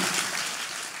tell you,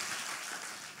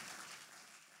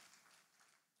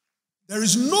 there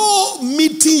is no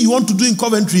meeting you want to do in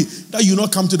Coventry that you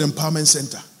not come to the Empowerment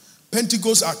Center.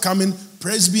 Pentecost are coming,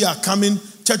 Presby are coming,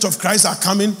 Church of Christ are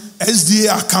coming, SDA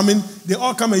are coming. They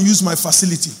all come and use my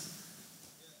facility.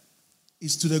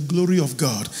 It's to the glory of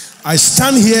God. I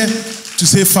stand here to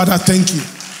say, Father, thank you.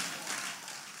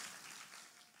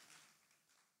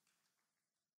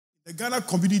 The Ghana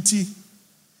community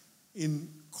in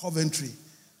Coventry,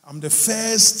 I'm the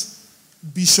first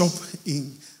bishop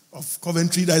of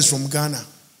Coventry that is from Ghana.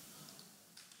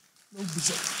 No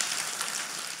bishop.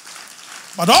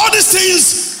 But all these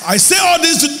things, I say all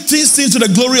these things to the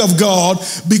glory of God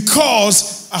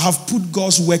because I have put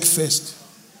God's work first.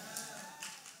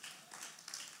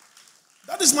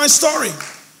 That is my story.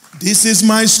 This is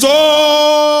my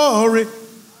story.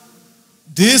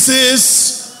 This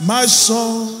is my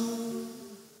song.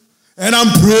 And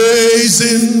I'm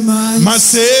praising my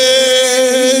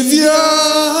Savior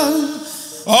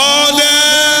all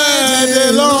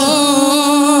day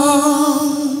long.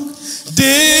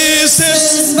 This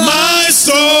is my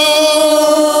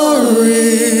story.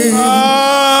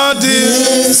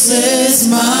 This is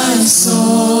my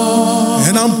song.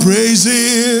 And I'm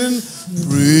praising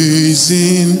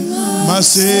my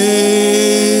Savior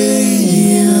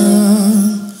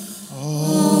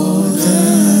all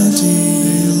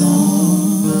day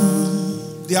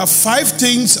long. There are 5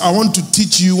 things I want to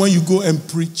teach you when you go and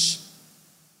preach.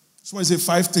 Someone say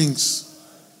 5 things.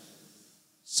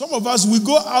 Some of us, we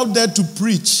go out there to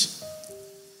preach,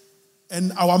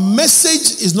 and our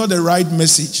message is not the right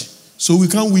message, so we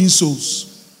can't win souls.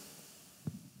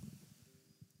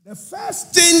 The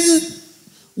first thing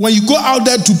when you go out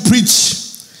there to preach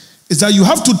is that you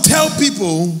have to tell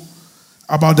people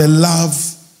about the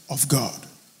love of God.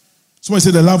 Someone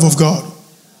say the love of God.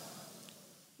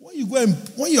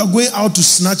 When you are going out to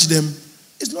snatch them,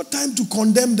 it's not time to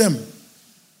condemn them.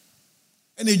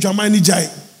 That's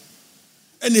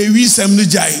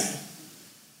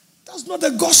not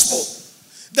the gospel.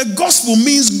 The gospel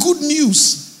means good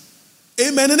news.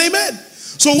 Amen and amen.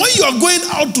 So when you are going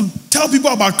out to tell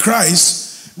people about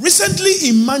Christ, recently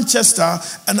in Manchester,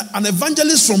 an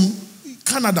evangelist from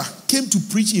Canada came to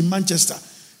preach in Manchester.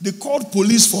 They called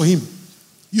police for him.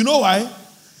 You know why?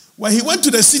 When he went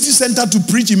to the city center to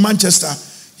preach in Manchester,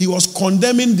 he was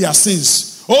condemning their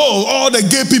sins. Oh, all the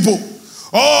gay people,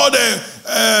 all the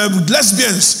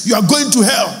lesbians, you are going to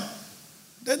hell.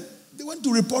 Then they went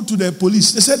to report to the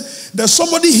police. They said, there's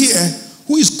somebody here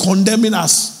who is condemning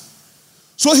us.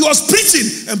 So he was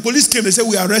preaching, and police came. They said,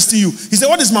 we are arresting you. He said,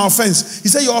 what is my offense? He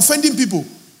said, you're offending people.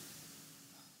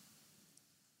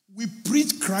 We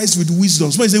preach Christ with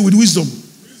wisdom. Somebody say, with wisdom.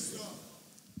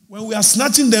 When we are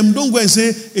snatching them, don't go and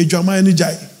say, Ejama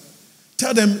Enijai.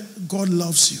 Tell them, God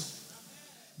loves you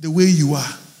the way you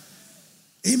are.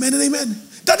 Amen and amen.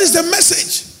 That is the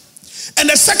message. And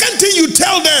the second thing you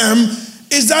tell them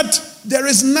is that there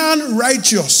is none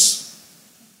righteous,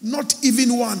 not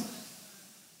even one.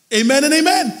 Amen and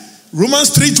amen. Romans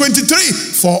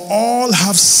 3:23, for all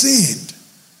have sinned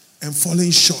and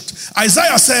fallen short.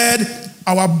 Isaiah said,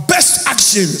 our best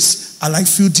actions are like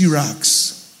filthy rags.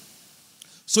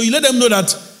 So you let them know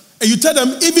that, and you tell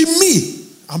them, even me,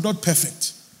 I'm not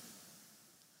perfect.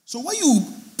 So when you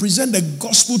present the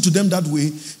gospel to them that way,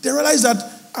 they realize that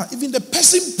even the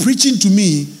person preaching to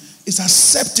me is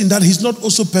accepting that he's not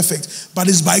also perfect, but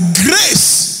it's by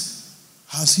grace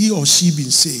has he or she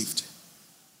been saved.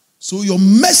 So your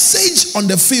message on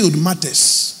the field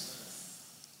matters.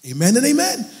 Amen and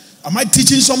amen. Am I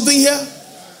teaching something here?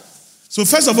 So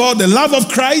first of all, the love of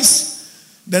Christ.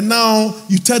 Then now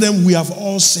you tell them we have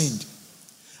all sinned.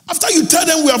 After you tell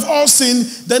them we have all sinned,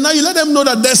 then now you let them know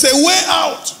that there's a way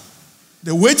out.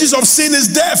 The wages of sin is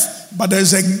death, but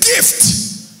there's a gift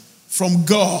from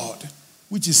God,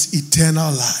 which is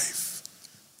eternal life.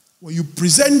 When you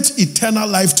present eternal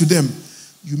life to them,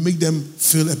 you make them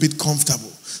feel a bit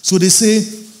comfortable. So they say,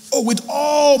 oh, with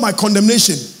all my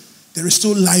condemnation, there is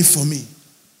still life for me.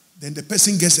 Then the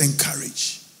person gets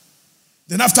encouraged.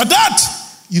 Then after that,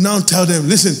 you now tell them,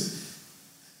 listen,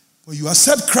 when you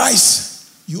accept Christ,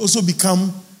 you also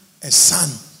become a son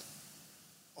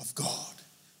of God.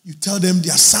 You tell them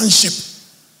their sonship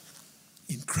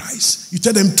in Christ. You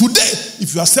tell them today,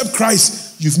 if you accept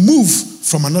Christ, you've moved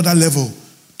from another level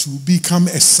to become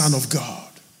a son of God.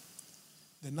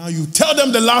 Then now you tell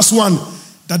them the last one,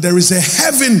 that there is a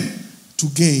heaven to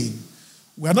gain.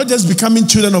 We are not just becoming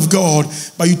children of God,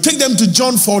 but you take them to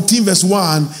John 14 verse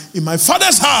 1. In my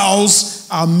Father's house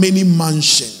are many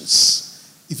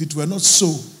mansions. If it were not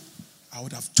so, I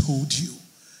would have told you.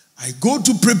 I go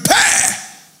to prepare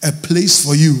a place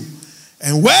for you.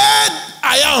 And where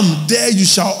I am, there you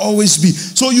shall always be.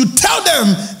 So you tell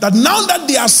them that now that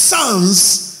they are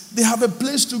sons, they have a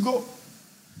place to go.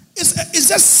 It's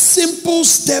just simple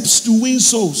steps to win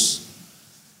souls.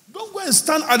 Don't go and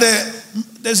stand at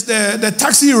the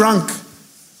taxi rank,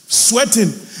 sweating.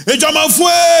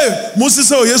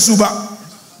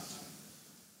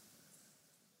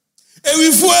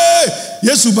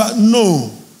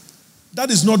 No, that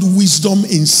is not wisdom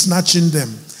in snatching them.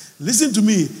 Listen to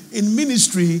me. In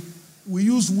ministry, we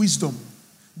use wisdom.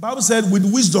 The Bible said, with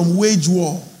wisdom, wage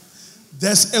war.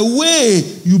 There's a way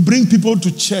you bring people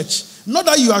to church. Not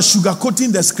that you are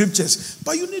sugarcoating the scriptures,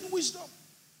 but you need wisdom.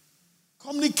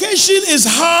 Communication is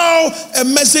how a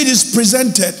message is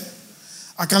presented.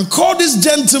 I can call this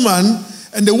gentleman,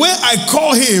 and the way I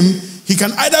call him, he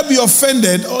can either be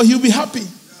offended or he'll be happy.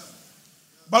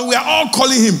 But we are all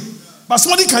calling him. But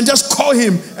somebody can just call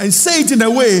him and say it in a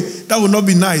way that will not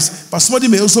be nice. But somebody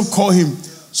may also call him.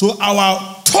 So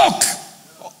our talk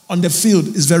on the field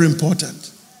is very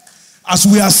important. As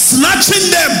we are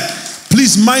snatching them,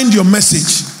 please mind your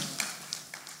message.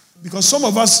 Because some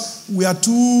of us, we are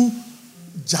too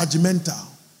judgmental.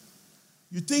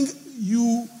 You think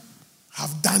you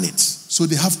have done it, so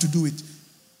they have to do it.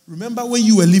 Remember when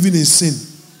you were living in sin?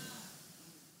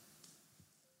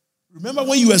 Remember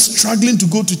when you were struggling to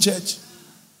go to church?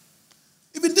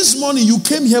 Even this morning, you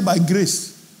came here by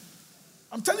grace.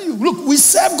 I'm telling you, look, we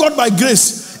serve God by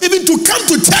grace. Even to come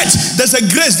to church, there's a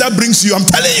grace that brings you. I'm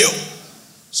telling you.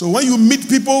 So when you meet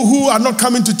people who are not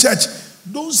coming to church,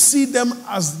 don't see them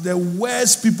as the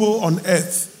worst people on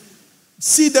earth.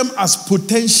 See them as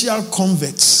potential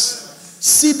converts.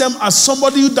 See them as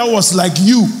somebody that was like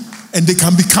you, and they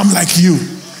can become like you.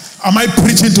 Am I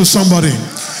preaching to somebody?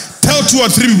 Tell 2 or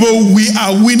 3 people, we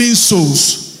are winning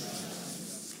souls.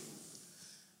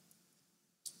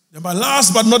 Then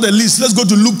last but not the least, let's go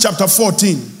to Luke chapter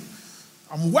 14.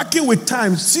 I'm working with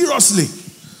time, seriously.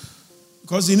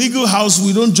 Because in Eagle House,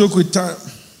 we don't joke with time.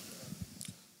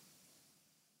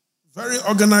 Very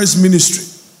organized ministry.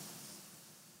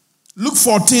 Luke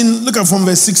 14, look at from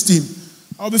verse 16.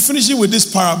 I'll be finishing with this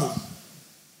parable.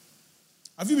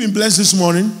 Have you been blessed this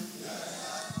morning?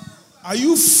 Yes. Are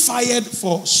you fired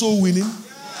for soul winning?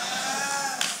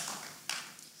 Yes.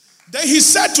 Then he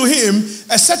said to him,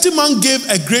 a certain man gave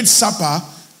a great supper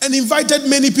and invited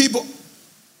many people.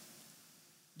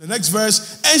 The next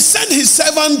verse, and sent his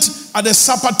servant at the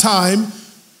supper time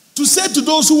to say to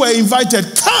those who were invited,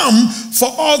 come, for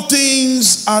all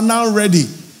things are now ready.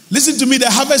 Listen to me, the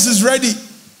harvest is ready.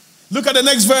 Look at the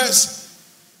next verse.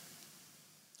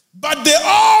 But they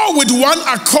all with one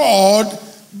accord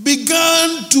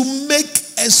began to make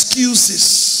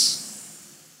excuses.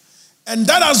 And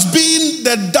that has been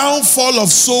the downfall of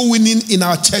soul winning in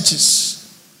our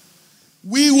churches.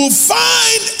 We will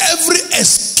find every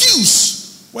excuse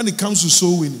when it comes to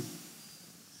soul winning.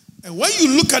 And when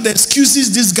you look at the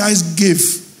excuses these guys give,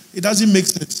 it doesn't make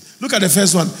sense. Look at the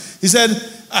first one. He said,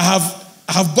 I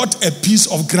have bought a piece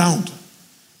of ground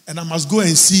and I must go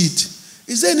and see it.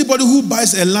 Is there anybody who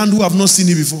buys a land who have not seen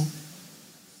it before?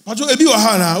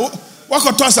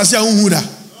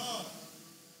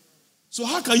 So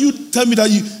how can you tell me that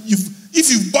if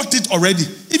you've bought it already?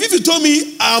 If you told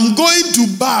me I'm going to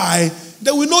buy,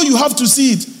 then we know you have to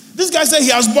see it. This guy said he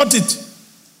has bought it.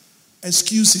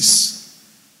 Excuses.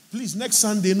 Please, next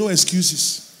Sunday, no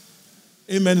excuses.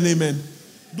 Amen and amen.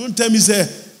 Don't tell me, say,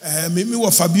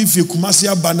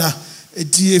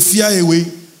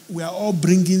 we are all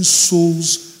bringing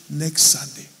souls next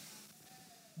Sunday.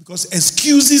 Because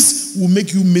excuses will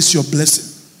make you miss your blessing.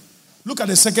 Look at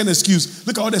the second excuse.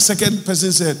 Look at what the second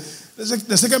person said.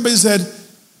 The second person said,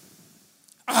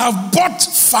 I have bought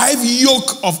 5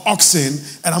 yoke of oxen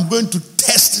and I'm going to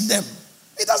test them.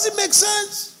 It doesn't make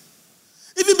sense.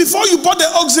 Even before you bought the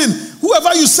oxen,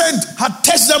 whoever you sent had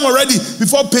tested them already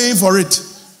before paying for it.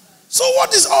 So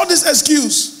what is all this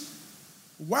excuse?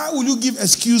 Why will you give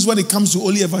excuse when it comes to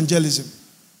only evangelism?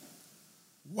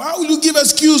 Why will you give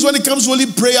excuse when it comes to only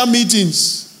prayer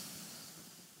meetings?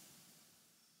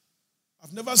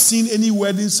 I've never seen any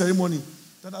wedding ceremony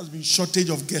that has been shortage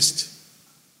of guests.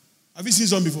 Have you seen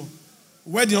some before?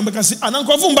 Wedding, wedding,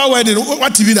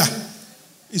 what TV da?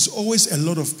 It's always a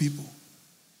lot of people.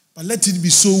 But let it be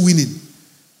soul winning.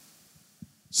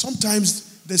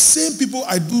 Sometimes the same people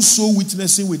I do soul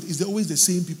witnessing with is always the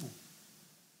same people.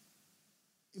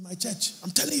 In my church,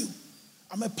 I'm telling you.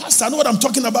 I'm a pastor, I know what I'm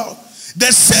talking about.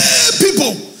 The same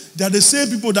people, they are the same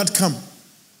people that come.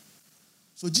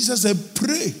 So Jesus said,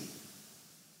 pray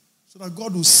so that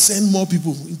God will send more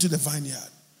people into the vineyard.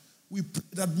 We pray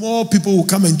that more people will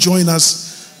come and join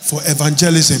us for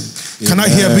evangelism. Amen. Can I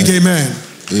hear a big amen?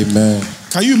 Amen.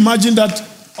 Can you imagine that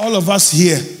all of us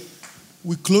here,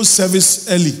 we close service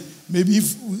early? Maybe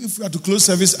if we have to close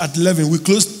service at 11, we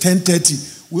close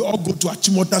 10:30. We all go to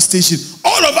Achimota station.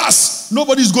 All of us,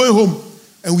 nobody's going home.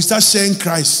 And we start sharing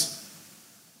Christ.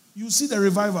 You see the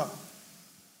revival.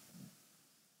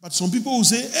 But some people will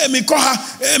say, hey, me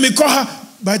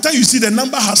koha. By the time you see the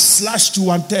number has slashed to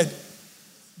 1/3.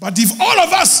 But if all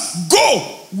of us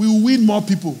go, we will win more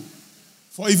people.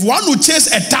 For if one will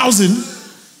chase 1,000,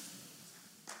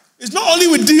 it's not only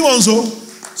with demons.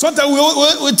 Sometimes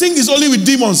we think it's only with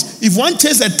demons. If one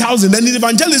chases 1,000, then in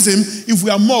evangelism, if we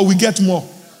are more, we get more.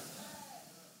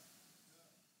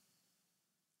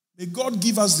 May God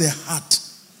give us the heart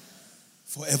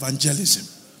for evangelism.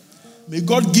 May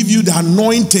God give you the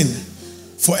anointing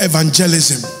for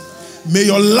evangelism. May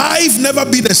your life never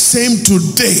be the same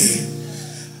today.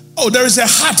 Oh, there is a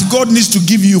heart God needs to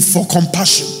give you for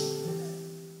compassion.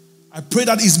 I pray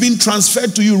that it's been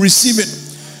transferred to you. Receive it.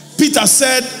 Peter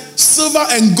said, silver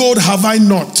and gold have I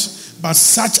not, but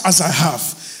such as I have.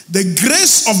 The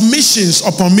grace of missions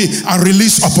upon me are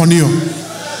released upon you.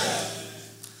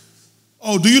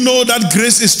 Oh, do you know that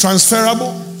grace is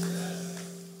transferable?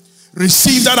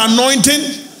 Receive that anointing.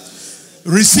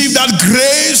 Receive that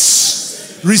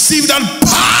grace. Receive that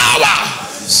power.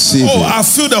 I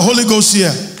feel the Holy Ghost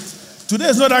here. Today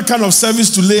is not that kind of service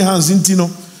to lay hands in Tino.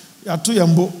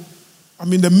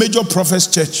 I'm in the major prophet's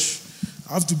church.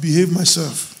 I have to behave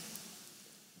myself.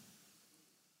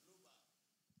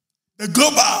 The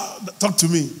global, talk to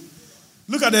me.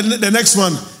 Look at the next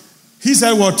one. He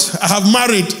said what? I have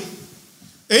married.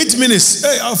 8 minutes.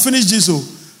 Hey, I'll finish this.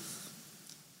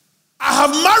 I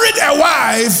have married a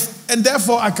wife and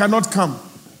therefore I cannot come.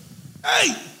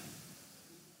 Hey!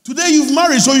 Today you've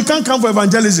married so you can't come for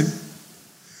evangelism.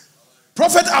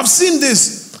 Prophet, I've seen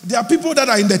this. There are people that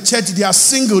are in the church, they are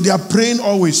single, they are praying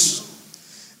always.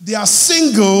 They are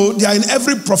single, they are in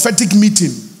every prophetic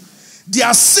meeting. They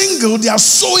are single, they are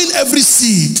sowing every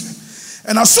seed.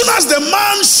 And as soon as the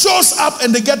man shows up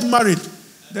and they get married,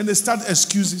 then they start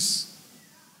excuses.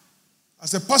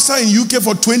 As a pastor in UK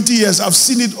for 20 years, I've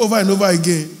seen it over and over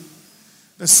again.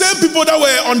 The same people that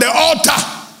were on the altar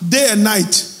day and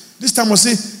night, this time will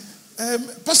say,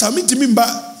 Pastor, I'm meeting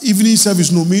evening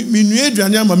service. No, me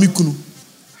kunu.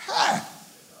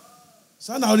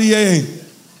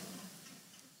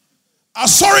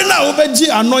 Sorry now,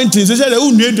 anointing. These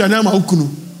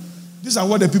are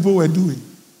what the people were doing.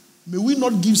 May we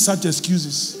not give such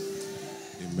excuses.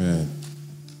 Amen.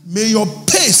 May your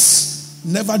pace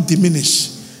never diminish.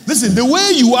 Listen, the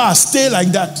way you are, stay like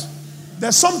that.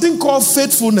 There's something called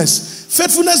faithfulness.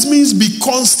 Faithfulness means be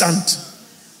constant.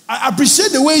 I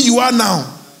appreciate the way you are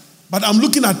now, but I'm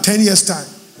looking at 10 years' time.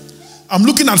 I'm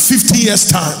looking at 50 years'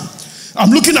 time.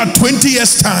 I'm looking at 20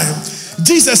 years' time.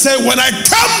 Jesus said, when I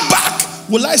come back,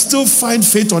 will I still find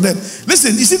faith on earth?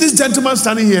 Listen, you see this gentleman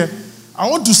standing here? I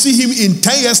want to see him in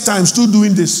 10 years' time still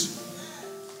doing this.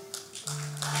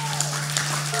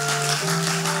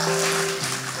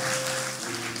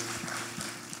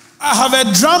 I have a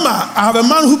drummer. I have a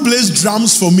man who plays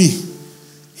drums for me.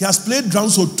 He has played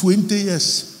drums for 20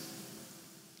 years.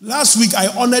 Last week, I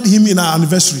honored him in our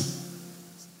anniversary.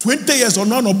 20 years or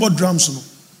none about drums.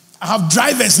 I have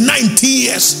drivers, 19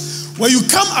 years. When you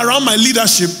come around my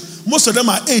leadership, most of them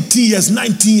are 18 years,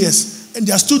 19 years, and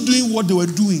they are still doing what they were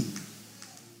doing.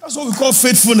 That's what we call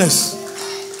faithfulness.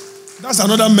 That's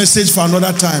another message for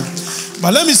another time.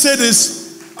 But let me say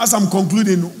this as I'm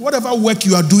concluding. Whatever work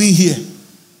you are doing here,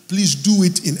 please do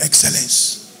it in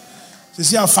excellence. So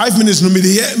see, 5 minutes, no me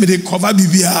de cover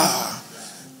Bibia.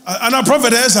 And a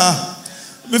prophet is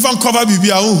me fan cover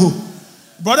Bibia.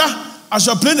 Brother, as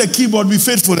you play the keyboard, be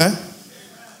faithful, eh?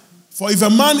 For if a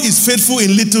man is faithful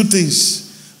in little things,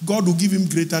 God will give him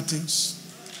greater things.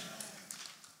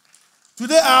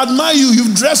 Today, I admire you.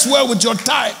 You've dressed well with your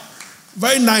tie.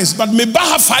 Very nice. But maybe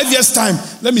 5 years' time,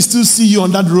 let me still see you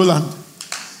on that Roland.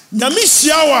 Nyami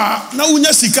Shiawa, now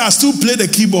unya sika still play the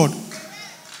keyboard.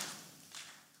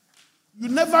 You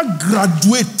never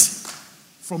graduate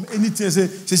from anything. Say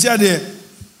there,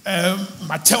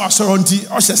 Matewa Soronti,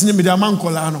 or says name the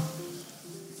Amankolano.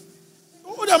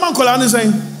 What the Amankolano is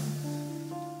saying?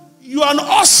 You are an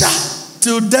usher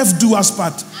till death do us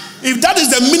part. If that is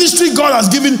the ministry God has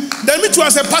given, then me too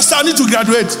as a pastor I need to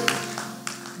graduate.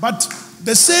 But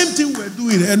the same thing we're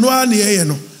doing,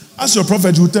 as your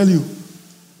prophet will tell you.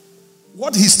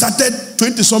 What he started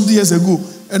 20-something years ago,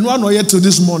 and one or yet till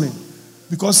this morning.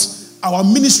 Because our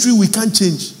ministry, we can't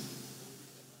change.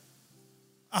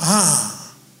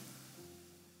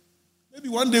 Maybe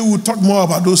one day we'll talk more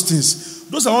about those things.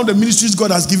 Those are one of the ministries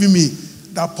God has given me,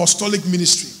 the apostolic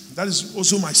ministry. That is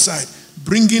also my side,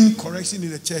 bringing correction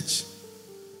in the church.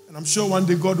 And I'm sure one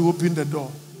day God will open the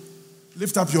door.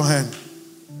 Lift up your hand.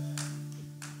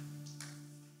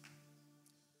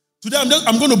 Today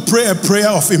I'm going to pray a prayer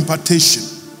of impartation.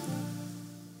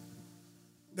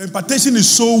 The impartation is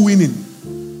soul winning.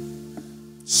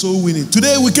 Soul winning.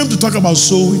 Today we came to talk about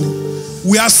soul winning.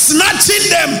 We are snatching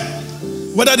them,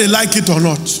 whether they like it or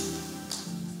not.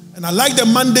 And I like the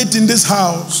mandate in this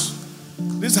house.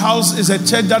 This house is a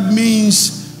church that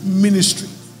means ministry.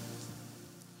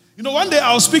 You know, one day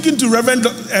I was speaking to Reverend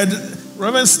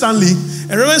Stanley,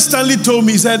 and Reverend Stanley told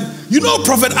me, he said, you know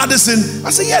Prophet Addison? I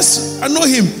said, yes, I know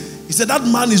him. He said, that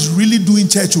man is really doing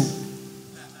church.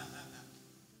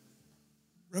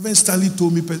 Reverend Stanley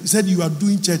told me, he said, you are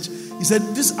doing church. He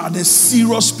said, these are the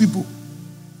serious people.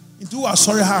 Into a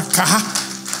sorry kaha.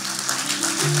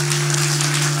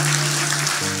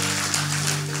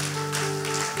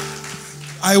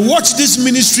 I watch this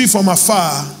ministry from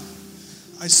afar.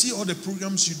 I see all the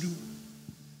programs you do.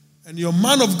 And your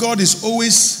man of God is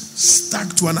always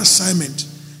stuck to an assignment.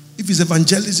 If it's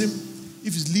evangelism,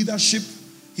 if it's leadership,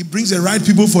 he brings the right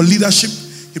people for leadership.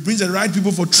 He brings the right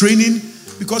people for training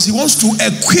because he wants to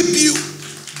equip you.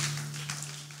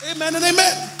 Amen and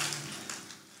amen.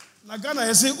 Nagana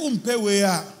I say umpe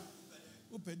weya.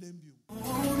 Upe dembio.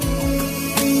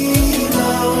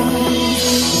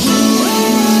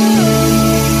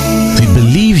 We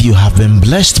believe you have been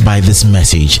blessed by this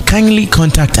message. Kindly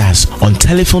contact us on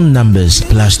telephone numbers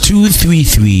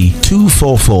 +233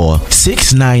 244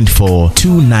 694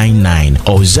 299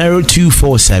 or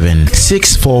 0247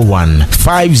 641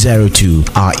 502.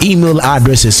 Our email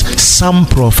address is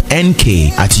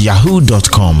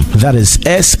samprofnk@yahoo.com. That is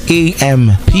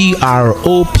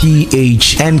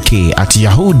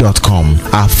SAMPROPHNK@yahoo.com.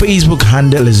 Our Facebook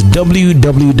handle is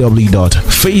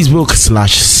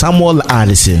www.facebook.com/Samuel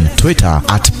Addison, Twitter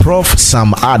 @Prof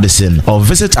Sam Addison, or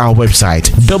visit our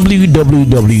website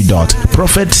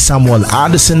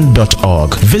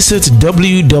www.prophetsamueladdison.org. Visit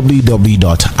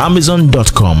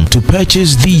www.amazon.com to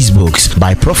purchase these books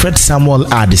by Prophet Samuel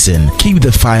Addison. Keep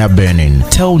the fire burning.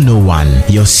 Tell no one.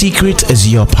 Your secret is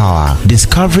your power.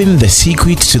 Discovering the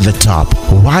secret to the top.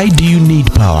 Why do you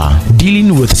need power?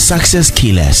 Dealing with success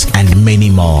killers and many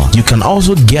more. You can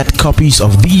also get copies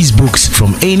of these books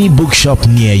from any bookshop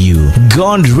near you.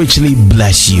 God richly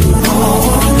bless you.